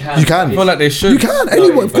 No, that they can. You can. I feel like they should. You can.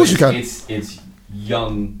 Anyone, of course you can. It's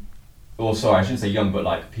young. Or sorry, I shouldn't say young, but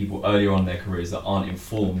like people earlier on in their careers that aren't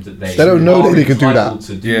informed that they don't know that they can do that.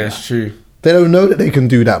 It's true. They don't know that they can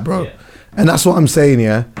do that, bro. Yeah. And that's what I'm saying.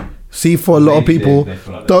 Yeah. See, for a lot of people,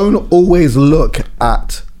 don't always look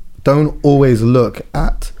at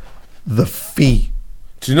the fee.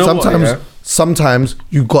 Do you know Sometimes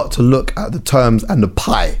you got to look at the terms and the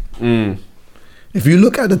pie. If you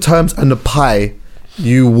look at the terms and the pie,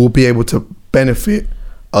 you will be able to benefit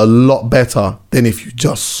a lot better than if you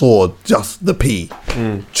just saw just the P.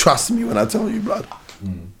 Trust me when I tell you, blood.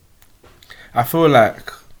 I feel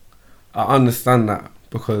like I understand that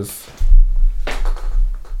because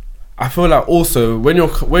I feel like also when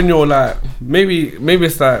you're like maybe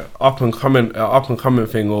it's like up and coming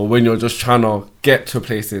thing, or when you're just trying to get to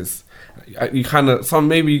places. You kind of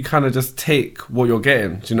just take what you're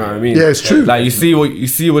getting. Do you know what I mean? Yeah, it's true. Like you see what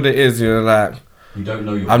it is. You know, like you don't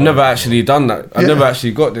know. I've never actually done that. I've never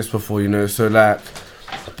actually got this before. You know, so like,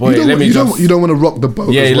 boy, you don't want to rock the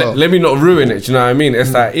boat. Yeah, as well. Let me not ruin it. Do you know what I mean?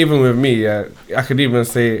 It's like even with me, yeah, I could even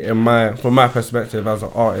say from my perspective as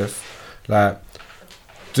an artist, like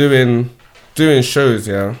doing shows,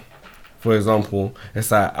 yeah. For example,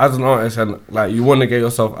 it's like as an artist and like you want to get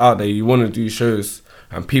yourself out there, you want to do shows.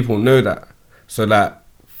 And people know that. So that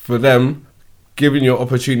for them, giving you an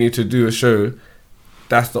opportunity to do a show,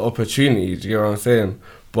 that's the opportunity. Do you get what I'm saying?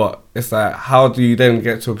 But it's like, how do you then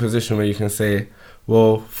get to a position where you can say,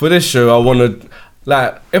 well, for this show, I want to,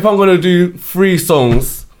 like, if I'm going to do 3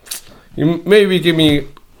 songs, you maybe give me,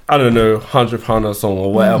 I don't know, £100 a song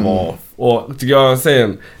or whatever. Or do you get what I'm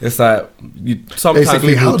saying? It's like sometimes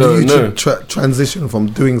basically, people how do you transition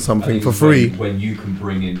from doing something for free when you can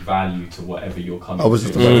bring in value to whatever you're coming I was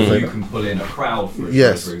just to. About to say you that. can pull in a crowd for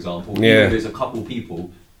for example. Yeah. If there's a couple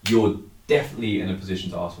people, you're definitely in a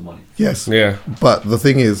position to ask for money. Yes. Yeah. But the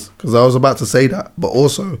thing is, because I was about to say that, but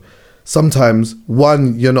also sometimes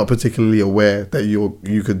one, you're not particularly aware that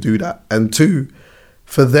you could do that, and 2,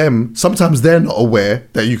 for them, sometimes they're not aware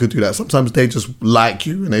that you could do that. Sometimes they just like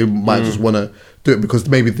you and they might just want to do it because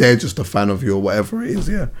maybe they're just a fan of you or whatever it is,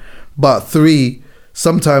 yeah. But 3,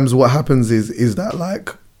 sometimes what happens is that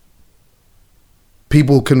like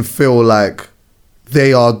people can feel like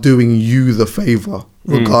they are doing you the favor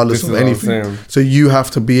regardless of anything. So you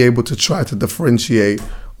have to be able to try to differentiate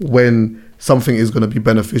when something is going to be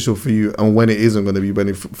beneficial for you and when it isn't going to be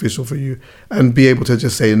beneficial for you, and be able to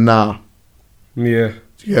just say, nah. Yeah.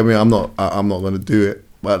 Do you get me? I'm not going to do it,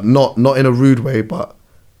 but not in a rude way. But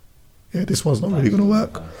yeah, this one's not really going to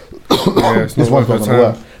work. This one's not going to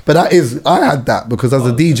work. But I had that because as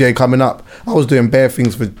a DJ coming up, I was doing bare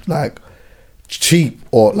things for like cheap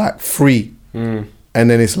or like free, and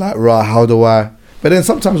then it's like, right, how do I? But then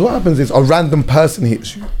sometimes what happens is a random person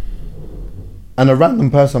hits you. And a random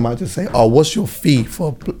person might just say, oh, what's your fee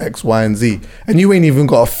for X, Y, and Z? And you ain't even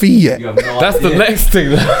got a fee yet. That's the next thing,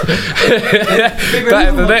 though. That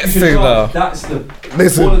is the next thing, though. That's the...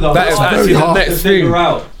 Listen, that is actually the next thing.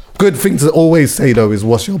 good thing to always say though is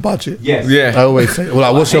what's your budget? Yes. Yeah. I always say, well,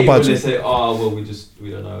 like, what's your budget? When they say, oh, well, we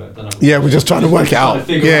don't know. Yeah, we're just trying to work it out.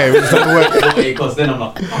 Yeah, we're just trying to work it out. Because then I'm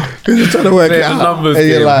like, we're just trying to work it out. Numbers and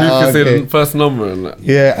you're like, who can say okay. the first number and that.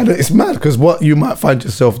 Yeah, and it's mad because what you might find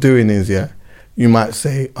yourself doing is, you might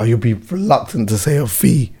say, you'll be reluctant to say a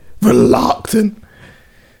fee. Reluctant.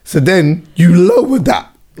 So then you lower that.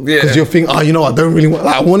 Because you'll think, you know, I don't really want,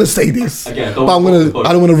 like, I want to say this, again, but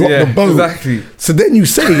I don't want to rock the boat. Exactly. So then you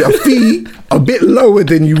say a fee a bit lower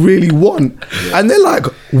than you really want, and they're like,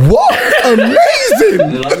 "What? Amazing!"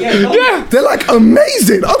 they're like, yeah, they're like,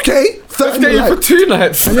 "Amazing." Okay, let's get you for 2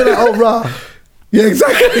 nights. And you're like, "Oh, rah." Yeah,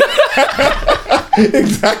 exactly,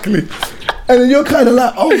 exactly. And then you're kind of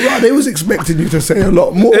like, "Oh, rah." They was expecting you to say a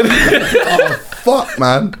lot more. Oh, fuck,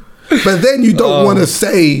 man. But then you don't want to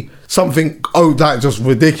say something, that's just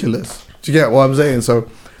ridiculous. Do you get what I'm saying? So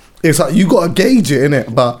it's like you got to gauge it,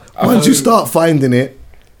 innit? But once you start finding it,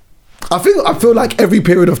 I feel like every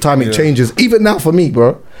period of time it changes. Even now for me,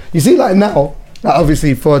 bro. You see, like now, like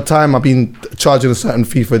obviously for a time I've been charging a certain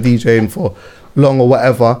fee for DJing for long or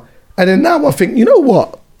whatever. And then now I think, you know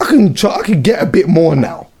what? I can get a bit more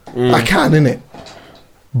now. I can, innit?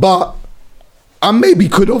 But I maybe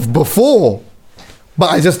could have before.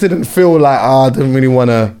 But I just didn't feel like, I didn't really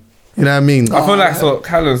want to, you know what I mean? I feel like that's what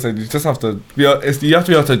Callum said. You just have to you have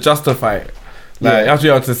to be able to justify it. Like, you have to be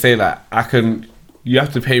able to say, like, you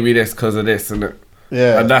have to pay me this because of this, and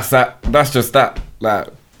that's that. That's just that. Like,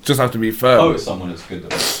 just have to be firm. Poet's someone that's good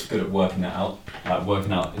at working that out, like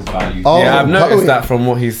working out his value. Yeah, I've noticed that from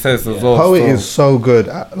what he says as well. Poet is so good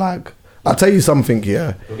at, like, I'll tell you something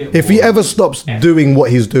here. If he ever stops doing what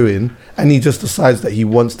he's doing and he just decides that he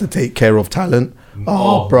wants to take care of talent,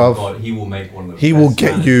 bruv, God, he will make one of the he will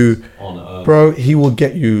get you, bro. He will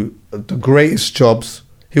get you the greatest jobs.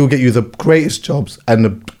 He will get you the greatest jobs and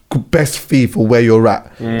the best fee for where you're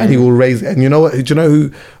at, and he will raise it. And you know what? Do you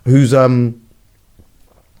know who's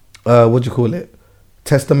what do you call it?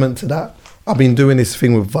 Testament to that. I've been doing this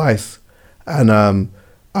thing with Vice, and I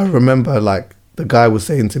remember like the guy was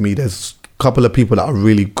saying to me, there's a couple of people that are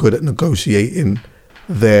really good at negotiating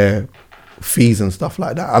their fees and stuff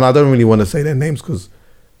like that, and I don't really want to say their names because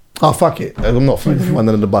fuck it, I'm not throwing anyone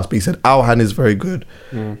under the bus. But he said Alhan is very good,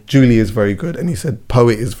 Julie is very good, and he said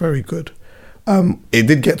Poet is very good. It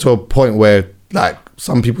did get to a point where like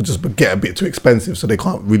some people just get a bit too expensive, so they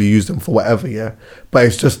can't really use them for whatever. But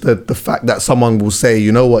it's just the fact that someone will say,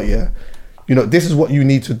 you know what, you know, this is what you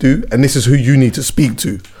need to do, and this is who you need to speak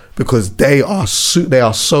to, because they are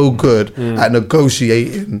so good at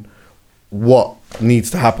negotiating what needs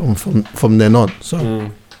to happen from then on.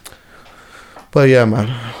 So, but yeah,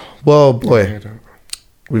 man. Well, boy,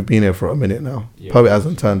 we've been here for a minute now. Poet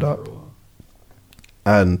hasn't turned up,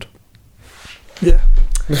 and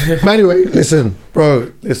but anyway, listen,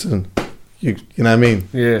 bro. Listen, you know what I mean?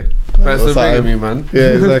 Yeah. Thanks for bringing me, man.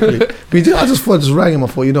 Yeah, exactly. I just rang him. I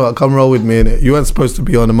thought, you know what, come roll with me, innit? You weren't supposed to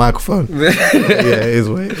be on the microphone. It is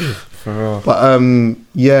what it is. For real.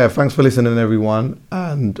 But thanks for listening, everyone.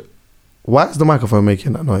 And why is the microphone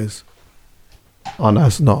making that noise? Oh no,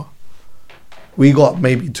 it's not. We got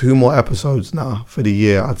maybe 2 more episodes now for the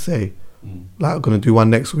year, I'd say. Like, we're gonna do one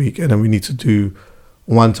next week, and then we need to do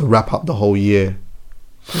one to wrap up the whole year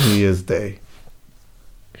for New Year's Day.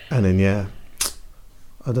 And then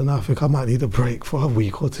I don't know, I think I might need a break for a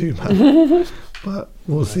week or 2, man. But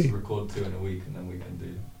we'll see. Record 2 in a week and then we can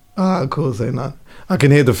do. Cool, say none. I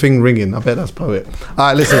can hear the thing ringing. I bet that's Poet.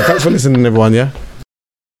 Alright, listen, thanks for listening, everyone,